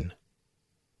นด่วน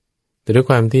แต่ด้วย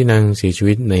ความที่นางเสียชี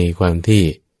วิตในความที่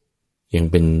ยัง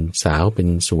เป็นสาวเป็น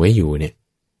สวยอยู่เนี่ย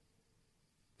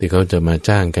ที่เขาจะมา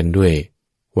จ้างกันด้วย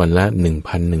วันละ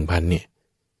 1,000 เนี่ย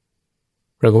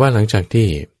ปรากฏว่าหลังจากที่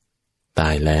ตา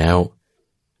ยแล้ว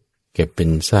เก็บเป็น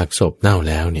ซากศพเน่า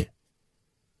แล้วเนี่ย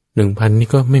 1,000 นี่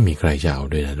ก็ไม่มีใครจะเอา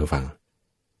ด้วยนะทุกฝั่ง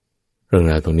เรื่อง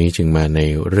ราวตรงนี้จึงมาใน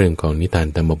เรื่องของนิทาน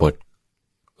ธรรมบท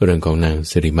เรื่องของนาง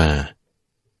สิริมา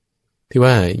ที่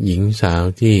ว่าหญิงสาว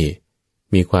ที่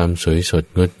มีความสวยสด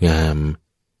งดงาม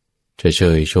เฉ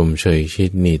ยชมเชยชิ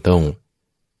ดนี่ต้อง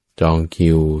จอง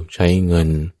คิวใช้เงิน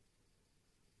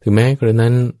ถึงแม้กระ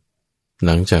นั้นห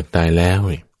ลังจากตายแล้ว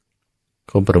เนี่ยเ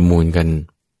ขาประมูลกัน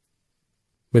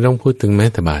ไม่ต้องพูดถึงแม้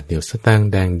แต่บาทเดียวสตางค์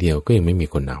แดงเดียวก็ยังไม่มี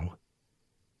คนเอา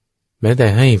แม้แต่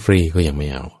ให้ฟรีก็ยังไม่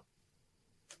เอา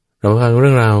เราฟังเรื่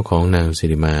องราวของนางสิ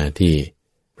ริมาที่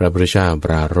พระพุทธเจ้าป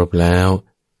รารภแล้ว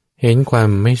เห็นความ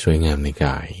ไม่สวยงามในก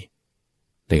าย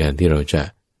ในการที่เราจะ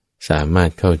สามารถ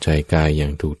เข้าใจกายอย่า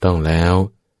งถูกต้องแล้ว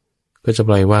ก็จะป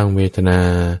ล่อยวางเวทนา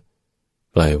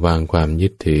ปล่อยวางความยึ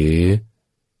ดถือ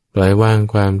ปล่อยวาง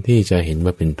ความที่จะเห็น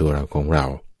ว่าเป็นตัวเราของเรา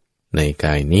ในก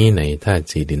ายนี้ในธาตุ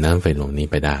สี่ดินน้ำไฟลมนี้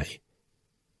ไปได้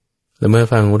และเมื่อ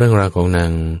ฟังเรื่องราวของนา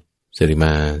งสิริม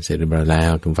าเสร็จเรียบร้อยแล้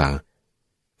วทุกฝั่ง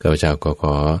ข้าพเจ้าก็ข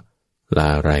อลา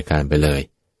รายการไปเลย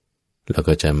แล้ว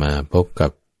ก็จะมาพบกั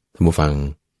บท่านผู้ฟัง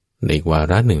ในอีกวา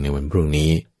ระหนึ่งในวันพรุ่ง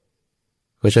นี้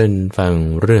ก็เชิญฟัง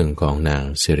เรื่องของนาง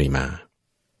สิริมา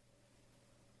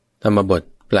ธรรมบท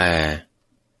แปล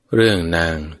เรื่องนา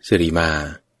งสิริมา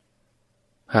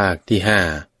ภาคที่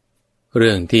5เ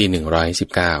รื่องที่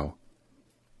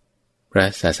119พระ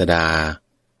ศาสดา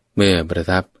เมื่อประ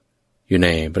ทับอยู่ใน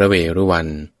พระเวรุวัน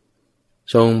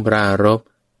ทรงปรารภ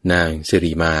นางสิ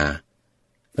ริมา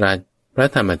ตรัสพระ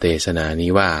ธรรมเทศนา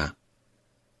นี้ว่า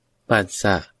ปัสส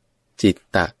ะจิต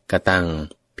ตะกตัง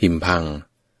พิมพัง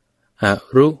อ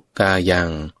รุกายัง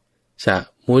สะ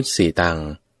มุตสิตัง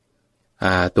อ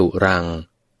าตุรัง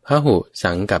พหุ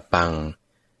สังกัปปัง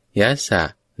ยัสสะ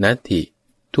นัตถิ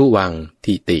ทุวัง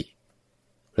ทิติ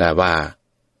แปลว่า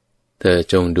เธอ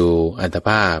จงดูอัตภ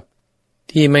าพ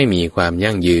ที่ไม่มีความ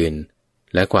ยั่งยืน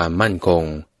และความมั่นคง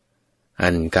อั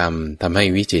นกรรมทำให้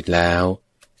วิจิตรแล้ว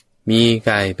มีก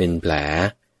ายเป็นแผล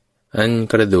อัน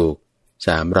กระดูก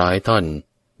300 ท่อน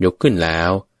ยกขึ้นแล้ว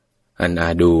อันอา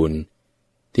ดูล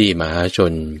ที่มหาช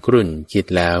นครุ่นคิด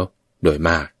แล้วโดยม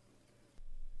าก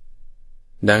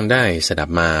ดังได้สดับ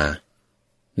มา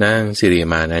นางสิริ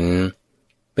มานั้น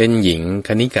เป็นหญิงค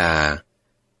ณิกา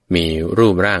มีรู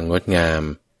ปร่างงดงาม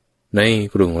ใน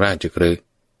กรุงราชคฤห์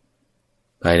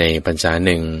ภายในพรรษาห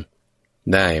นึ่ง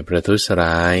ได้ประทุษ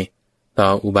ร้ายต่อ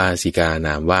อุบาสิกาน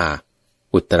ามว่า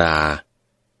อุตรา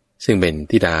ซึ่งเป็น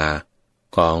ธิดา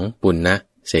ของปุณณ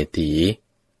เศรษฐี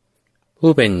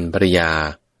ผู้เป็นภริยา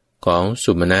ของ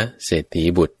สุมนเศรษฐี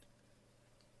บุตร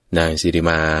นางสิริ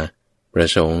มาประ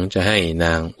สงค์จะให้น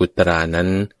างอุตรานั้น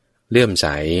เลื่อมใส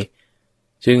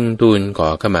จึงทูลขอ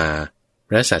ขมาพ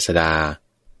ระศาสดา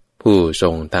ผู้ทร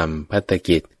งทำภัต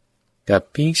กิจกับ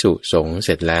ภิกษุสงฆ์เส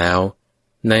ร็จแล้ว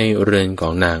ในเรือนขอ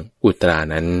งนางอุตรา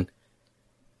นั้น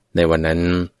ในวันนั้น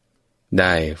ไ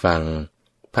ด้ฟัง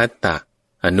ภัตตะ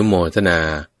อนุโมทนา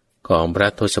ของพระ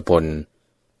ทศพล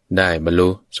ได้บรรลุ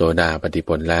โสดาปัตติผ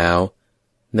ลแล้ว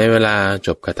ในเวลาจ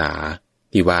บคาถา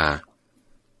ที่ว่า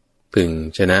พึง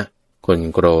ชนะคน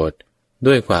โกรธ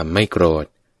ด้วยความไม่โกรธ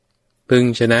พึง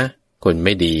ชนะคนไ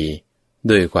ม่ดี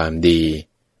ด้วยความดี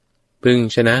พึง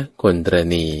ชนะคนตระ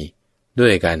หนี่ด้ว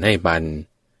ยการให้ปัน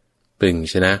พึง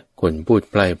ชนะคนพูด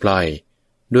ปล่อย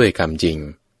ๆด้วยคำจริง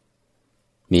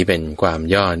นี้เป็นความ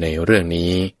ย่อในเรื่อง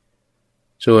นี้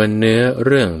ส่วนเนื้อเ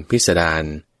รื่องพิสดาร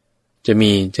จะ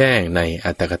มีแจ้งใน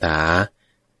อัตถกถา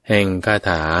แห่งคาถ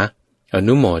าอ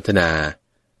นุโมทนา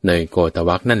ในโกฏว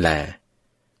รรคนั่นแหละ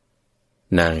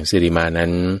นางสิริมานั้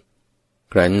น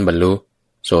ครั้นบรรลุ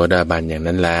โสดาบันอย่าง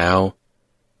นั้นแล้ว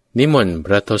นิมนต์พ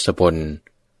ระทศพล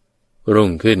รุ่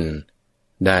งขึ้น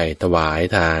ได้ถวาย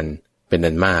ทานเป็น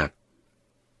อันมาก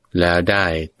แล้วได้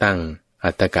ตั้ง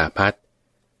อัตถกภัต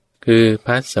คือ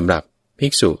ภัตสำหรับภิ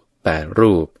กษุ8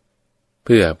รูปเ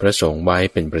พื่อพระสงฆ์ไว้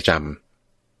เป็นประจ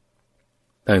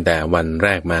ำตั้งแต่วันแร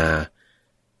กมา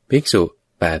ภิกษุ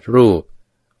8รูป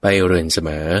ไปเรือนเสม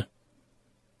อ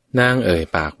นางเอ่ย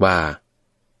ปากว่า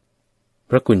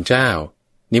พระคุณเจ้า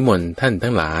นิมนต์ท่าน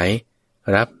ทั้งหลาย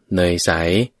รับเนยใส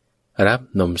รับ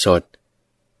นมสด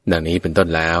ดังนี้เป็นต้น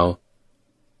แล้ว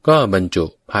ก็บรรจุ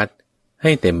ภัตใ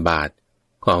ห้เต็มบาตร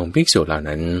ของภิกษุเหล่า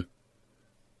นั้น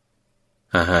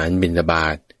อาหารบิณฑบา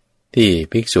ตที่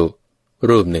ภิกษุ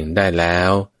รูปหนึ่งได้แล้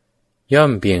วย่อ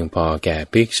มเพียงพอแก่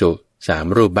ภิกษุ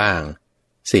3รูปบ้าง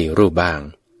4รูปบ้าง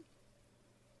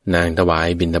นางถวาย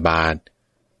บิณฑบาต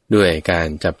ด้วยการ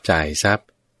จับจ่ายทรัพย์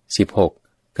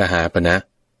16กหาปณะ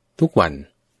ทุกวัน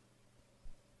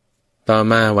ต่อ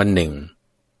มาวันหนึ่ง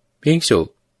ภิกษุ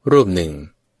รูปหนึ่ง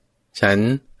ฉัน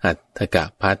อัตถก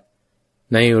ภัต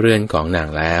ในเรือนของนาง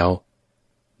แล้ว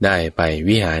ได้ไป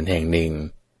วิหารแห่งหนึ่ง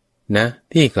ณ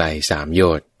ที่ไกล3 โย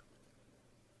ชน์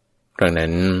ครั้ง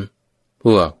นั้นพ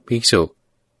วกภิกษุ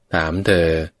ถามเธอ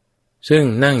ซึ่ง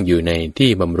นั่งอยู่ในที่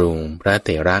บำรุงพระเถ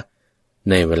ระ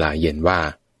ในเวลาเย็นว่า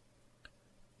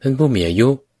ท่านผู้มีอายุ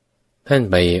ท่าน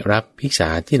ไปรับภิกษา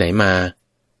ที่ไหนมา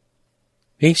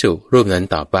ภิกษุรูปนั้น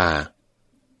ตอบว่า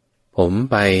ผม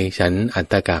ไปฉันอัต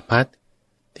ถกภัต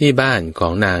ที่บ้านขอ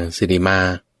งนางสิริมา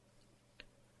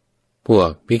พว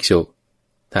กภิกษุ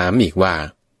ถามอีกว่า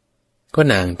ก็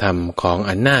นางทำของ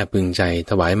อันน่าพึงใจ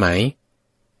ถวายไหม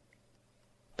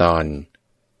ตอน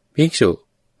ภิกษุ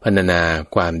พรรณนา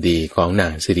ความดีของนา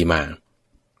งสิริมา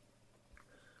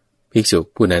ภิกษุ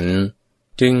ผู้นั้น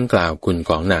จึงกล่าวคุณ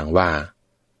ของนางว่า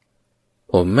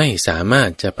ผมไม่สามารถ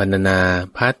จะพรรณนา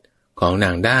ภัตของน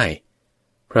างได้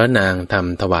เพราะนางท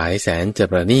ำถวายแสนจะ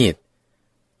ประณีต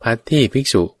ภัตที่ภิก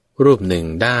ษุรูปหนึ่ง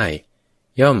ได้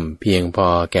ย่อมเพียงพอ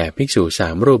แก่ภิกษุ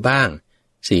3รูปบ้าง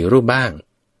4รูปบ้าง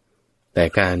แต่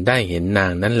การได้เห็นนา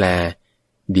งนั้นแล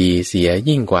ดีเสีย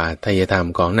ยิ่งกว่าไทยธรรม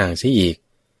ของนางเสียอีก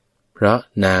เพราะ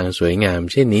นางสวยงาม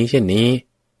เช่นนี้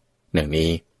ดัง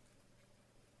นี้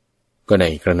ก็ใน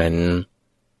ครั้งนั้น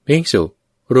ภิกษุ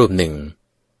รูปหนึ่ง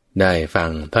ได้ฟั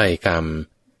งถ้อยค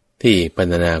ำที่พรร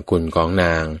ณนาคุณของน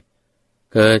าง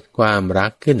เกิดความรั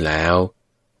กขึ้นแล้ว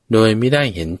โดยไม่ได้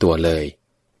เห็นตัวเลย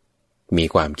มี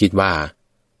ความคิดว่า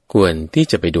ควรที่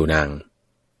จะไปดูนาง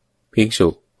ภิกษุ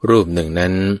รูปหนึ่ง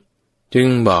นั้นจึง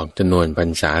บอกจำนวนพรร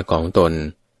ษาของตน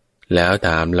แล้วถ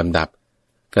ามลำดับ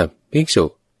กับภิกษุ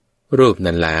รูป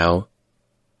นั้นแล้ว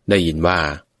ได้ยินว่า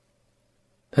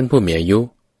ท่านผู้มีอายุ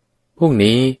พรุ่ง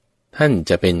นี้ท่าน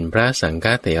จะเป็นพระสังฆ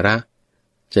เถระ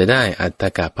จะได้อัตถ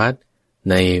กภัต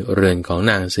ในเรือนของ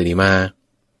นางสิริมา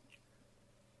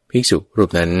ภิกษุรู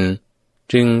ปนั้น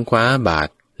จึงคว้าบาต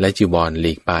รและจีวรห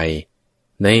ลีกไป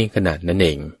ในขณะนั้นเอ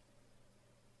ง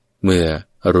เมื่อ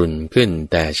อรุณขึ้น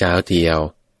แต่เช้าเทียว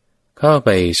เข้าไป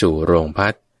สู่โรงภั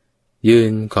ตยื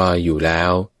นคอยอยู่แล้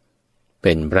วเ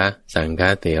ป็นพระสังฆ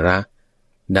เถระ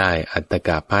ได้อัตถก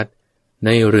ภัตใน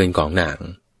เรือนของนาง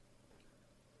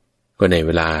ก็ในเว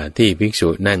ลาที่ภิกษุ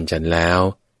นั่นฉันแล้ว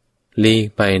ลีก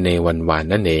ไปในวันวาน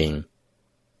นั่นเอง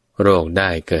โรคได้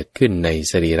เกิดขึ้นใน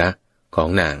สรีระของ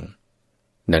นาง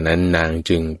ดังนั้นนาง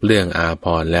จึงเปลื้องอาภ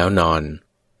รณ์แล้วนอน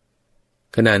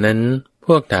ขณะนั้นพ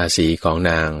วกทาสีของ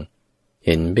นางเ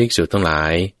ห็นภิกษุทั้งหลา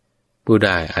ยผู้ไ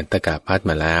ด้อัตถกภัต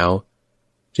มาแล้ว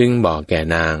จึงบอกแก่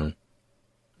นา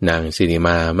งสิริม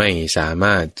าไม่สาม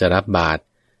ารถจะรับบาตร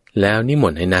แล้วนิม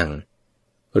นต์ให้นั่ง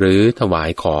หรือถวาย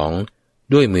ของ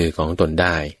ด้วยมือของตนไ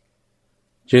ด้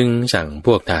จึงสั่งพ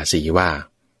วกทาสีว่า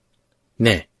แ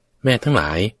น่แม่ทั้งหล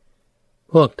าย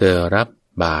พวกเธอรับ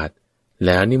บาตรแ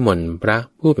ล้วนิมนต์พระ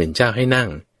ผู้เป็นเจ้าให้นั่ง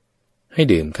ให้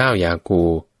ดื่มข้าวยาคู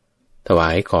ถวา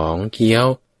ยของเคี้ยว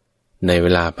ในเว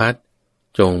ลาภัต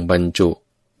จงบรรจุ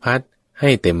ภัตให้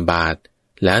เต็มบาตร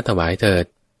แล้วถวายเถิด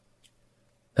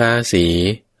ทาสี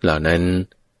เหล่านั้น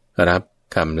รับ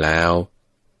คำแล้ว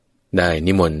ได้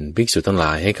นิมนต์ภิกษุทั้งหล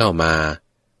ายให้เข้ามา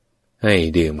ให้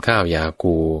ดื่มข้าวยา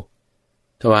คู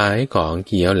ถวายของเ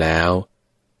คี้ยวแล้ว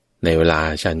ในเวลา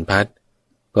ฉันภัต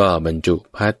ก็บรรจุ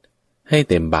ภัตให้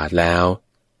เต็มบาตรแล้ว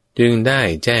จึงได้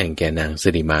แจ้งแก่นางสิ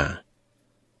ริมา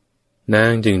นา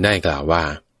งจึงได้กล่าวว่า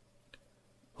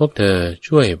พวกเธอ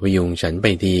ช่วยพยุงฉันไป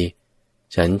ที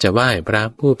ฉันจะไหว้พระ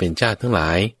ผู้เป็นเจ้าทั้งหลา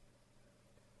ย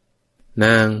น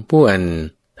างผู้อัน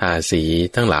ทาสี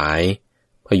ทั้งหลาย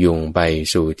พยุงไป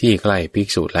สู่ที่ใกล้ภิก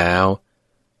ษุแล้ว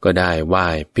ก็ได้ไหว้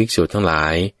ภิกษุทั้งหลา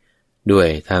ยด้วย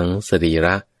ทั้งสรีร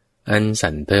ะอัน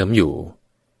สั่นเทิมอยู่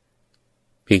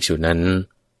ภิกษุนั้น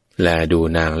แลดู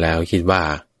นางแล้วคิดว่า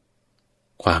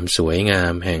ความสวยงา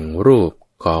มแห่งรูป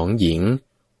ของหญิง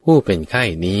ผู้เป็นไข้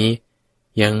นี้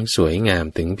ยังสวยงาม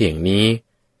ถึงเพียงนี้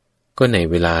ก็ใน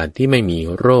เวลาที่ไม่มี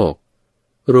โรค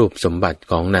รูปสมบัติ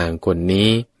ของนางคนนี้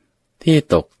ที่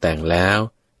ตกแต่งแล้ว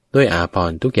ด้วยอาภ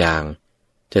รณ์ทุกอย่าง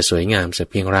จะสวยงามสัก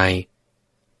เพียงไร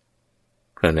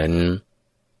ครั้งนั้น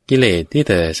กิเลสที่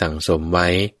เธอสั่งสมไว้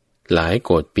หลายโก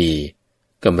ฏปี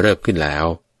กำเริบขึ้นแล้ว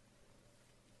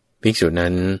ภิกษุ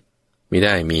นั้นมิไ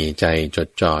ด้มีใจจด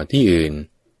จ่อที่อื่น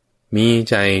มี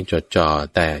ใจจดจ่อ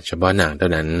แต่เฉพาะนางเท่า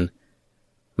นั้น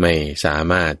ไม่สา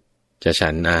มารถจะฉั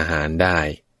นอาหารได้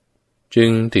จึง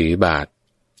ถือบาตร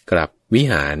กลับวิ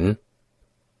หาร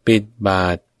ปิดบา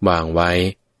ตรวางไว้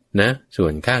นะส่ว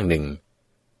นข้างหนึ่ง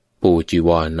ปูจีว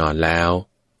รนอนแล้ว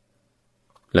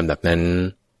ลำดับนั้น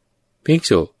ภิก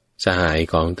ษุสหาย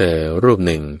ของเธอรูปห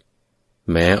นึ่ง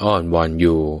แม้อ้อนวอนอ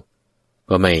ยู่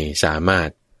ก็ไม่สามารถ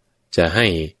จะให้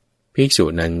ภิกษุ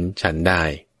นั้นฉันได้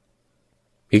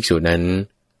ภิกษุนั้น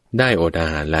ได้อดอา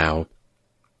หารแล้ว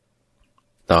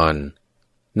ตอน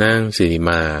นางสิริม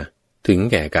าถึง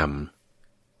แก่กรรม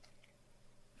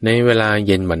ในเวลาเ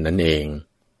ย็นวันนั้นเอง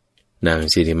นาง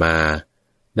สิริมา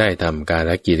ได้ทำกา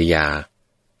รกิริยา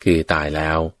คือตายแล้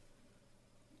ว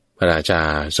พระราชา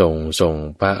ส่ง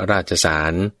พระราชสา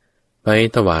รไป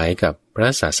ถวายกับพระ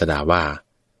ศาสดาว่า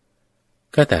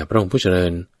ก็แต่พระองค์ผู้เจริ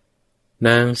ญน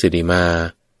างสิริมา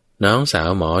น้องสาว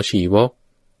หมอชีวก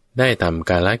ได้ทำ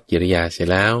การกิริยาเสร็จ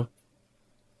แล้ว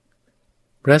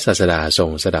พระศาสดาทรง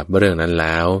สดับเรื่องนั้นแ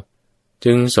ล้ว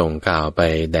จึงส่งข่าวไป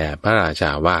แด่พระราช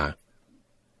าว่า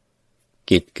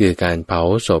กิจคือการเผา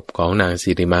ศพของนาง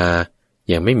สิริมา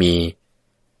ยังไม่มี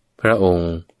พระอง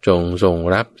ค์จงทรง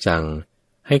รับสั่ง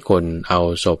ให้คนเอา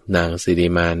ศพนางสิริ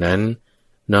มานั้น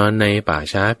นอนในป่า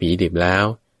ช้าผีดิบแล้ว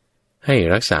ให้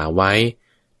รักษาไว้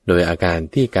โดยอาการ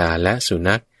ที่กาและสุ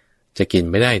นัขจะกิน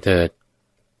ไม่ได้เถิด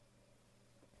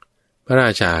พระร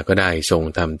าชาก็ได้ทรง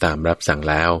ทำตามรับสั่ง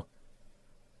แล้ว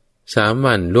3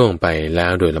 วันล่วงไปแล้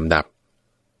วโดยลำดับ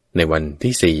ในวัน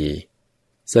ที่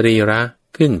4สรีระ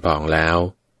ขึ้นผ่องแล้ว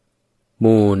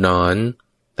มูนอน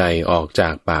ไต่ออกจา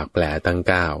กปากแผลทั้ง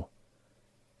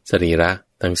9สรีระ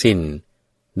ทั้งสิ้น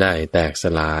ได้แตกส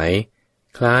ลาย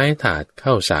คล้ายถาดข้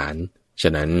าวสารฉ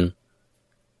ะนั้น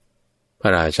พร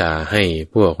ะราชาให้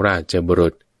พวกราชบุรุ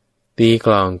ษตีก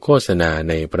ลองโฆษณา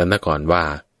ในพระนครว่า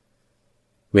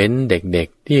เว้นเด็ก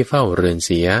ๆที่เฝ้าเรือนเ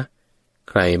สีย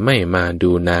ใครไม่มา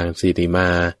ดูนางสิริมา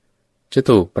จะ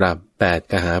ถูกปรับ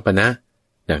8 กหาปณะ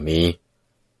ดังนี้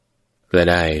และ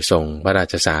ได้ส่งพระรา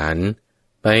ชสาร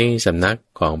ไปสำนัก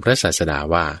ของพระศาสดา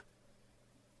ว่า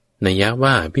นัยยะ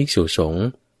ว่าภิกษุสงฆ์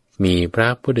มีพระ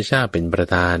พุทธเจ้าเป็นประ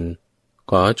ธาน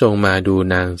ขอจงมาดู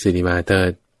นางสิริมาเถิ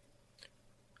ด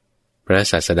พระ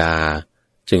ศาสดา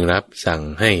จึงรับสั่ง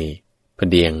ให้พ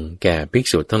เดียงแก่ภิก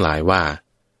ษุทั้งหลายว่า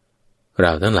เร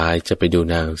าทั้งหลายจะไปดู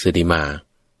นางสิริมา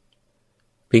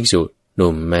ภิกษุห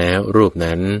นุ่มแม้รูป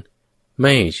นั้นไ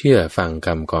ม่เชื่อฟังค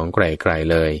ำของใคร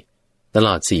ๆเลยตล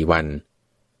อด4 วัน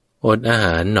อดอาห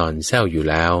ารนอนแซวอยู่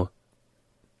แล้ว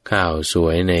ข้าวสว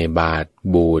ยในบาตร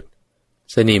บูด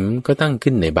สนิมก็ตั้ง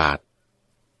ขึ้นในบาตร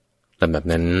ลำดับ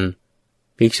นั้น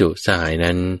ภิกษุสหาย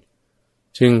นั้น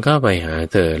จึงเข้าไปหา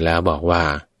เธอแล้วบอกว่า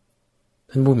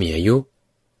ท่านผู้มีอายุ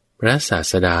พระศา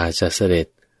สดาจะเสด็จ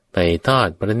ไปทอด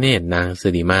พระเนตรนางสิ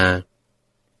ริมา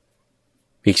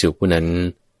ภิกษุผู้นั้น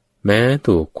แม้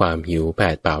ถูกความหิวแผ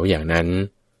ดเผาอย่างนั้น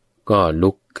ก็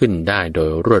ลุกขึ้นได้โด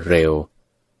ยรวดเร็ว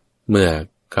เมื่อ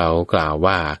เขากล่าว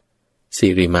ว่าสิ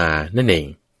ริมานั่นเอง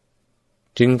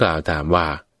จึงกล่าวถามว่า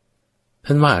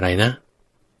ท่านว่าอะไรนะ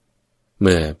เ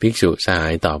มื่อภิกษุสหา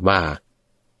ยตอบว่า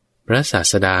พระศา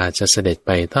สดาจะเสด็จไ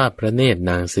ปทอดพระเนตร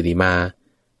นางสิริมา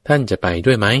ท่านจะไป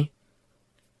ด้วยไหม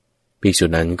ภิกษุ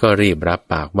นั้นก็รีบรับ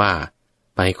ปากว่า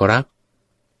ไปขอรับ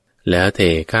แล้วเท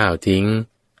ข้าวทิ้ง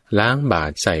ล้างบา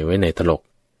ตรใส่ไว้ในตลก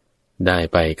ได้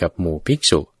ไปกับหมู่ภิก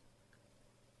ษุ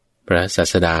พระศา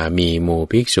สดามีหมู่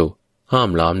ภิกษุห้อม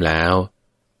ล้อมแล้ว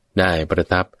ได้ประ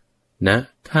ทับณ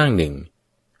ข้างหนึ่ง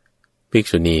ภิก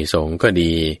ษุณีสงฆ์ก็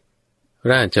ดี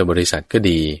ราชบริษัทก็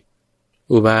ดี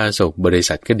อุบาสกบริ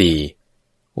ษัทก็ดี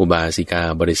อุบาสิกา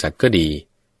บริษัทก็ดี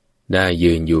ได้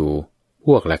ยืนอยู่พ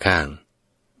วกละข้าง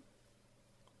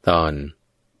ตอน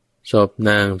ศพน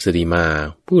างสิริมา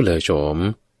ผู้เลอโฉม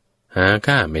หา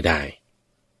ค่าไม่ได้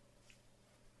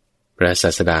พ ระศา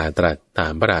สดาตรัสถา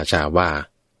มพระราชาว่า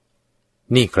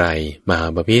นี่ใครมหา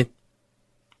บพิตร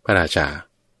พระราชา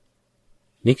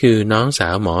นี่คือน้องสา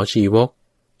วหมอชีวก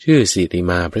ชื่อสิริ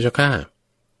มาพระเจ้าข้า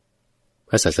พ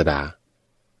ระศาสดา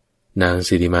นาง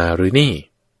สิริมาหรือนี่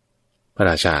พระ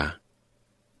ราชา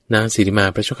นางสิริมา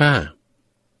พระเจ้าข้า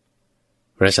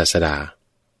พระศาสดา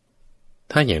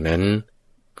ถ้าอย่างนั้น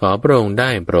ขอพระองค์ได้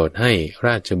โปรดให้ร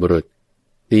าชบุรุษ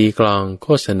ตีกลองโฆ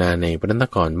ษณาในพระน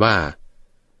ครว่า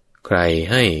ใคร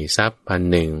ให้ทรัพย์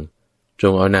1,000จ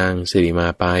งเอานางสิริมา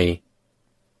ไป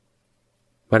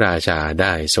พระราชาไ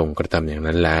ด้ทรงกระทำอย่าง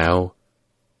นั้นแล้ว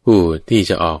ผู้ที่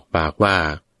จะออกปากว่า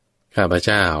ข้าพเ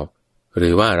จ้าหรื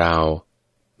อว่าเรา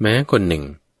แม้คนหนึ่ง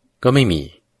ก็ไม่มี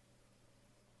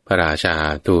พระราชา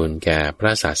ทูลแก่พร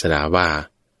ะศาสดาว่า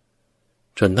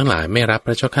ชนทั้งหลายไม่รับพ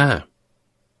ระเจ้าข้า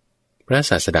พระ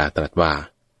ศาสดาตรัสว่า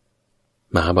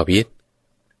มหาบพิตร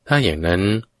ถ้าอย่างนั้น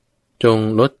จง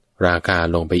ลดราคา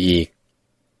ลงไปอีก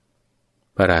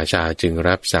พระราชาจึง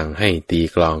รับสั่งให้ตี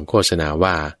กลองโฆษณา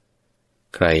ว่า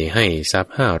ใครให้ทรัพ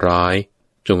ย์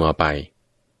500จงเอาไป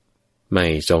ไม่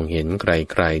ทรงเห็นใ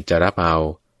ครๆจะรับเอา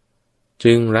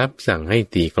จึงรับสั่งให้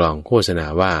ตีกลองโฆษณา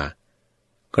ว่า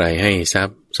ใครให้ทรัพ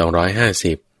ย์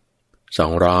250 200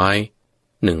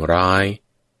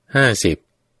 100 50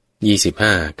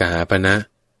 25กหาปณะ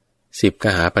10ก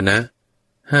หาปณะ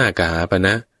5กหาปณ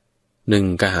ะ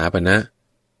1กหาปณะ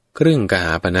ครึ่งกห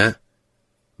าปณะ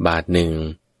บาท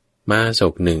1ม้าศ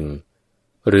ก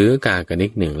1หรือกากนิ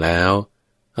ก1แล้ว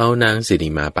เอานางสิริ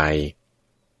มาไป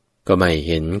ก็ไม่เ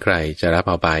ห็นใครจะรับ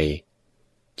เอาไป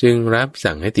จึงรับ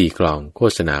สั่งให้ตีกลองโฆ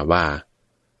ษณาว่า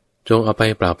จงเอาไป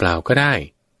เปล่าๆก็ได้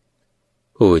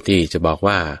ผู้ที่จะบอก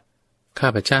ว่าข้า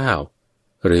พเจ้า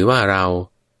หรือว่าเรา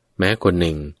แม้คนห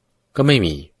นึ่งก็ไม่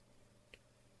มี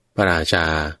พระราชา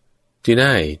จึงไ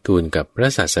ด้ทูลกับพระ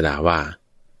ศาสดาว่า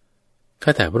ข้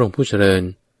าแต่พระองค์ผู้เจริญ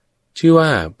ชื่อว่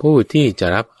าผู้ที่จะ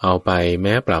รับเอาไปแ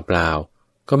ม้เปล่า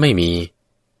ๆก็ไม่มี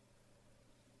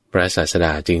พระศาสด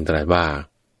าจึงตรัสว่า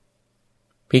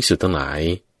ภิกษุทั้งหลาย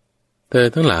เธอ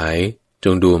ทั้งหลายจ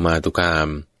งดูมาตุคาม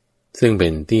ซึ่งเป็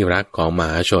นที่รักของม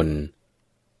หาชน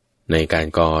ในการ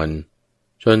ก่อน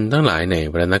ชนทั้งหลายใน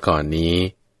พระนครนี้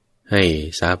ให้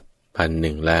ทรัพย์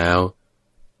1,000แล้ว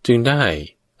จึงได้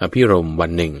อภิรมย์วั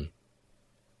นหนึ่ง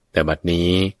แต่บัด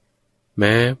นี้แ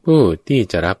ม้ผู้ที่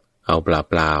จะรับเอาเ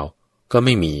ปล่าๆก็ไ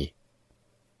ม่มี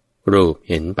รูป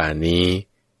เห็นป่านนี้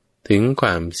ถึงคว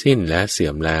ามสิ้นและเสื่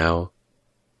อมแล้ว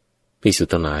ภิกษุ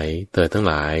ทั้งหลายเธอทั้ง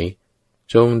หลาย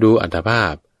จงดูอัตภา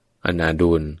พอนา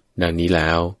ดูลดังนี้แล้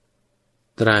ว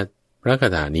ตรัสพระคา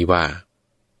ถานี้ว่า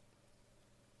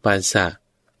ปัสสะ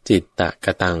จิตตะก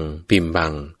ตังปิมบั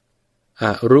งอ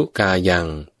รุกายัง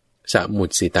สมุต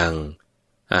สิตัง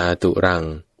อาตุรัง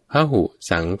พหุ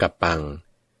สังกัปปัง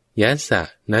ยัสสะ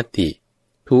นัตติ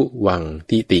ทุวัง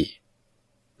ทิติ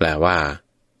แปลว่า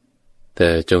เธ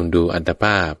อจงดูอัตภ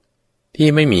าพที่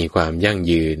ไม่มีความยั่ง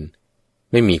ยืน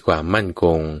ไม่มีความมั่นค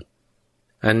ง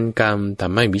อันกรรมท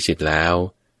ำให้วิจิตรแล้ว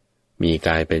มีก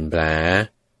ายเป็นแผล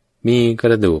มีก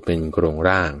ระดูกเป็นโครง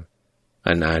ร่าง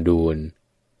อันอาดูล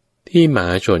ที่มห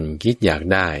าชนคิดอยาก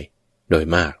ได้โดย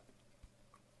มาก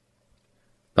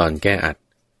ตอนแก้อัด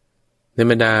ใน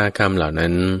บรรดาคำเหล่า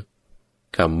นั้น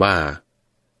คำว่า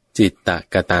จิตตะ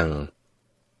กตัง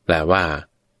แปลว่า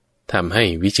ทำให้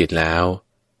วิจิตรแล้ว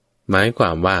หมายคว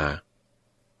ามว่า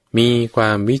มีคว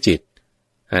ามวิจิตร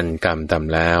อันกรรมท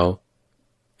ำแล้ว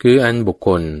คืออันบุคค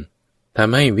ลท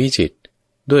ำให้วิจิตร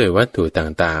ด้วยวัตถุ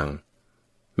ต่าง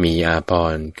ๆมีอาภ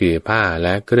รณ์คือผ้าแล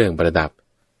ะเครื่องประดับ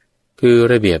คือ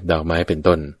ระเบียบดอกไม้เป็น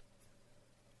ต้น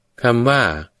คำว่า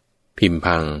พิม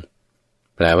พัง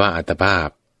แปลว่าอัตภาพ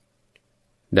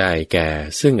ได้แก่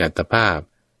ซึ่งอัตภาพ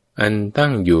อันตั้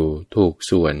งอยู่ถูก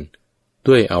ส่วน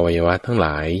ด้วยอวัยวะทั้งหล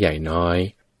ายใหญ่น้อย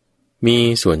มี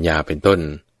ส่วนยาวเป็นต้น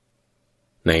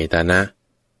ในฐานะ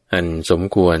อันสม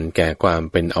ควรแก่ความ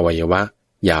เป็นอวัยวะ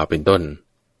ยาวเป็นต้น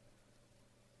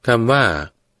คำว่า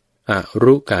อ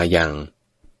รุกายัง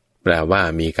แปลว่า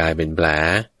มีกายเป็นแผล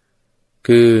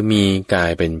คือมีกา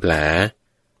ยเป็นแผล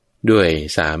ด้วย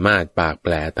สามารถปากแผ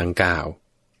ลทั้ง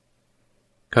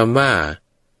9คำว่า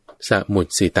สมุต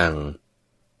สิตัง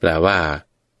แปลว่า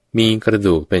มีกระ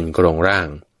ดูกเป็นโครงร่าง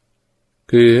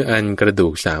คืออันกระดู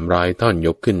ก300ท่อนย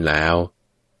กขึ้นแล้ว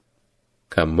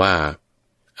คำว่า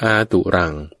อาตุรั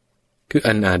งคือ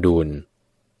อันอาดูล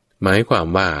หมายความ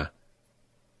ว่า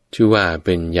ชื่อว่าเ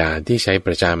ป็นยาที่ใช้ป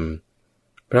ระจ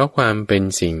ำเพราะความเป็น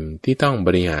สิ่งที่ต้องบ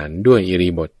ริหารด้วยอิริ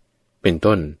ยาบถเป็น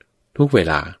ต้นทุกเว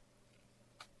ลา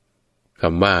ค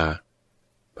ำว่า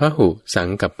พหุสัง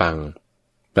กัปปัง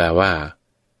แปลว่า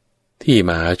ที่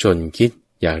มหาชนคิด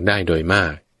อยากได้โดยมา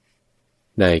ก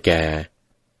ได้แก่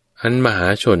อันมหา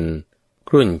ชนค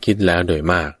ครุ่นคิดแล้วโดย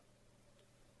มาก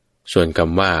ส่วนค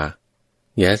ำว่า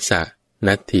ยัสสะ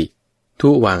นัตถิทุ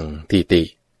วังทิติ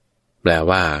แปล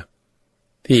ว่า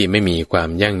ที่ไม่มีความ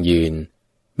ยั่งยืน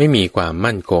ไม่มีความ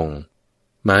มั่นคง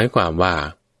หมายความว่า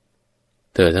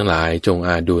เธอทั้งหลายจงอ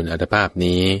าดูลอัตภาพ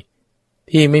นี้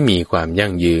ที่ไม่มีความยั่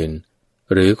งยืน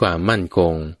หรือความมั่นค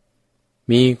ง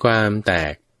มีความแต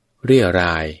กเรี่ยร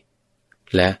าย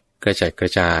และกระจัดกร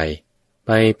ะจายไป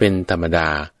เป็นธรรมดา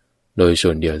โดยส่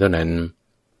วนเดียวเท่านั้น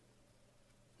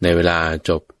ในเวลา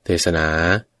จบเทศนา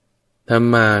ธรร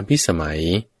มาภิสมัย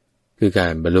คือกา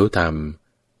รบรรลุธรรม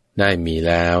ได้มี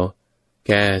แล้วแ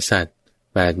ก่สัตว์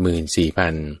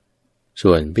 84,000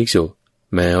 ส่วนภิกษุ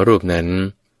แม้รูปนั้น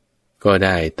ก็ไ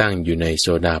ด้ตั้งอยู่ในโส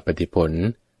ดาปัตติผล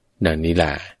ดังนี้แหล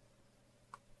ะ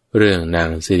เรื่องนาง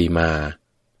สิริมา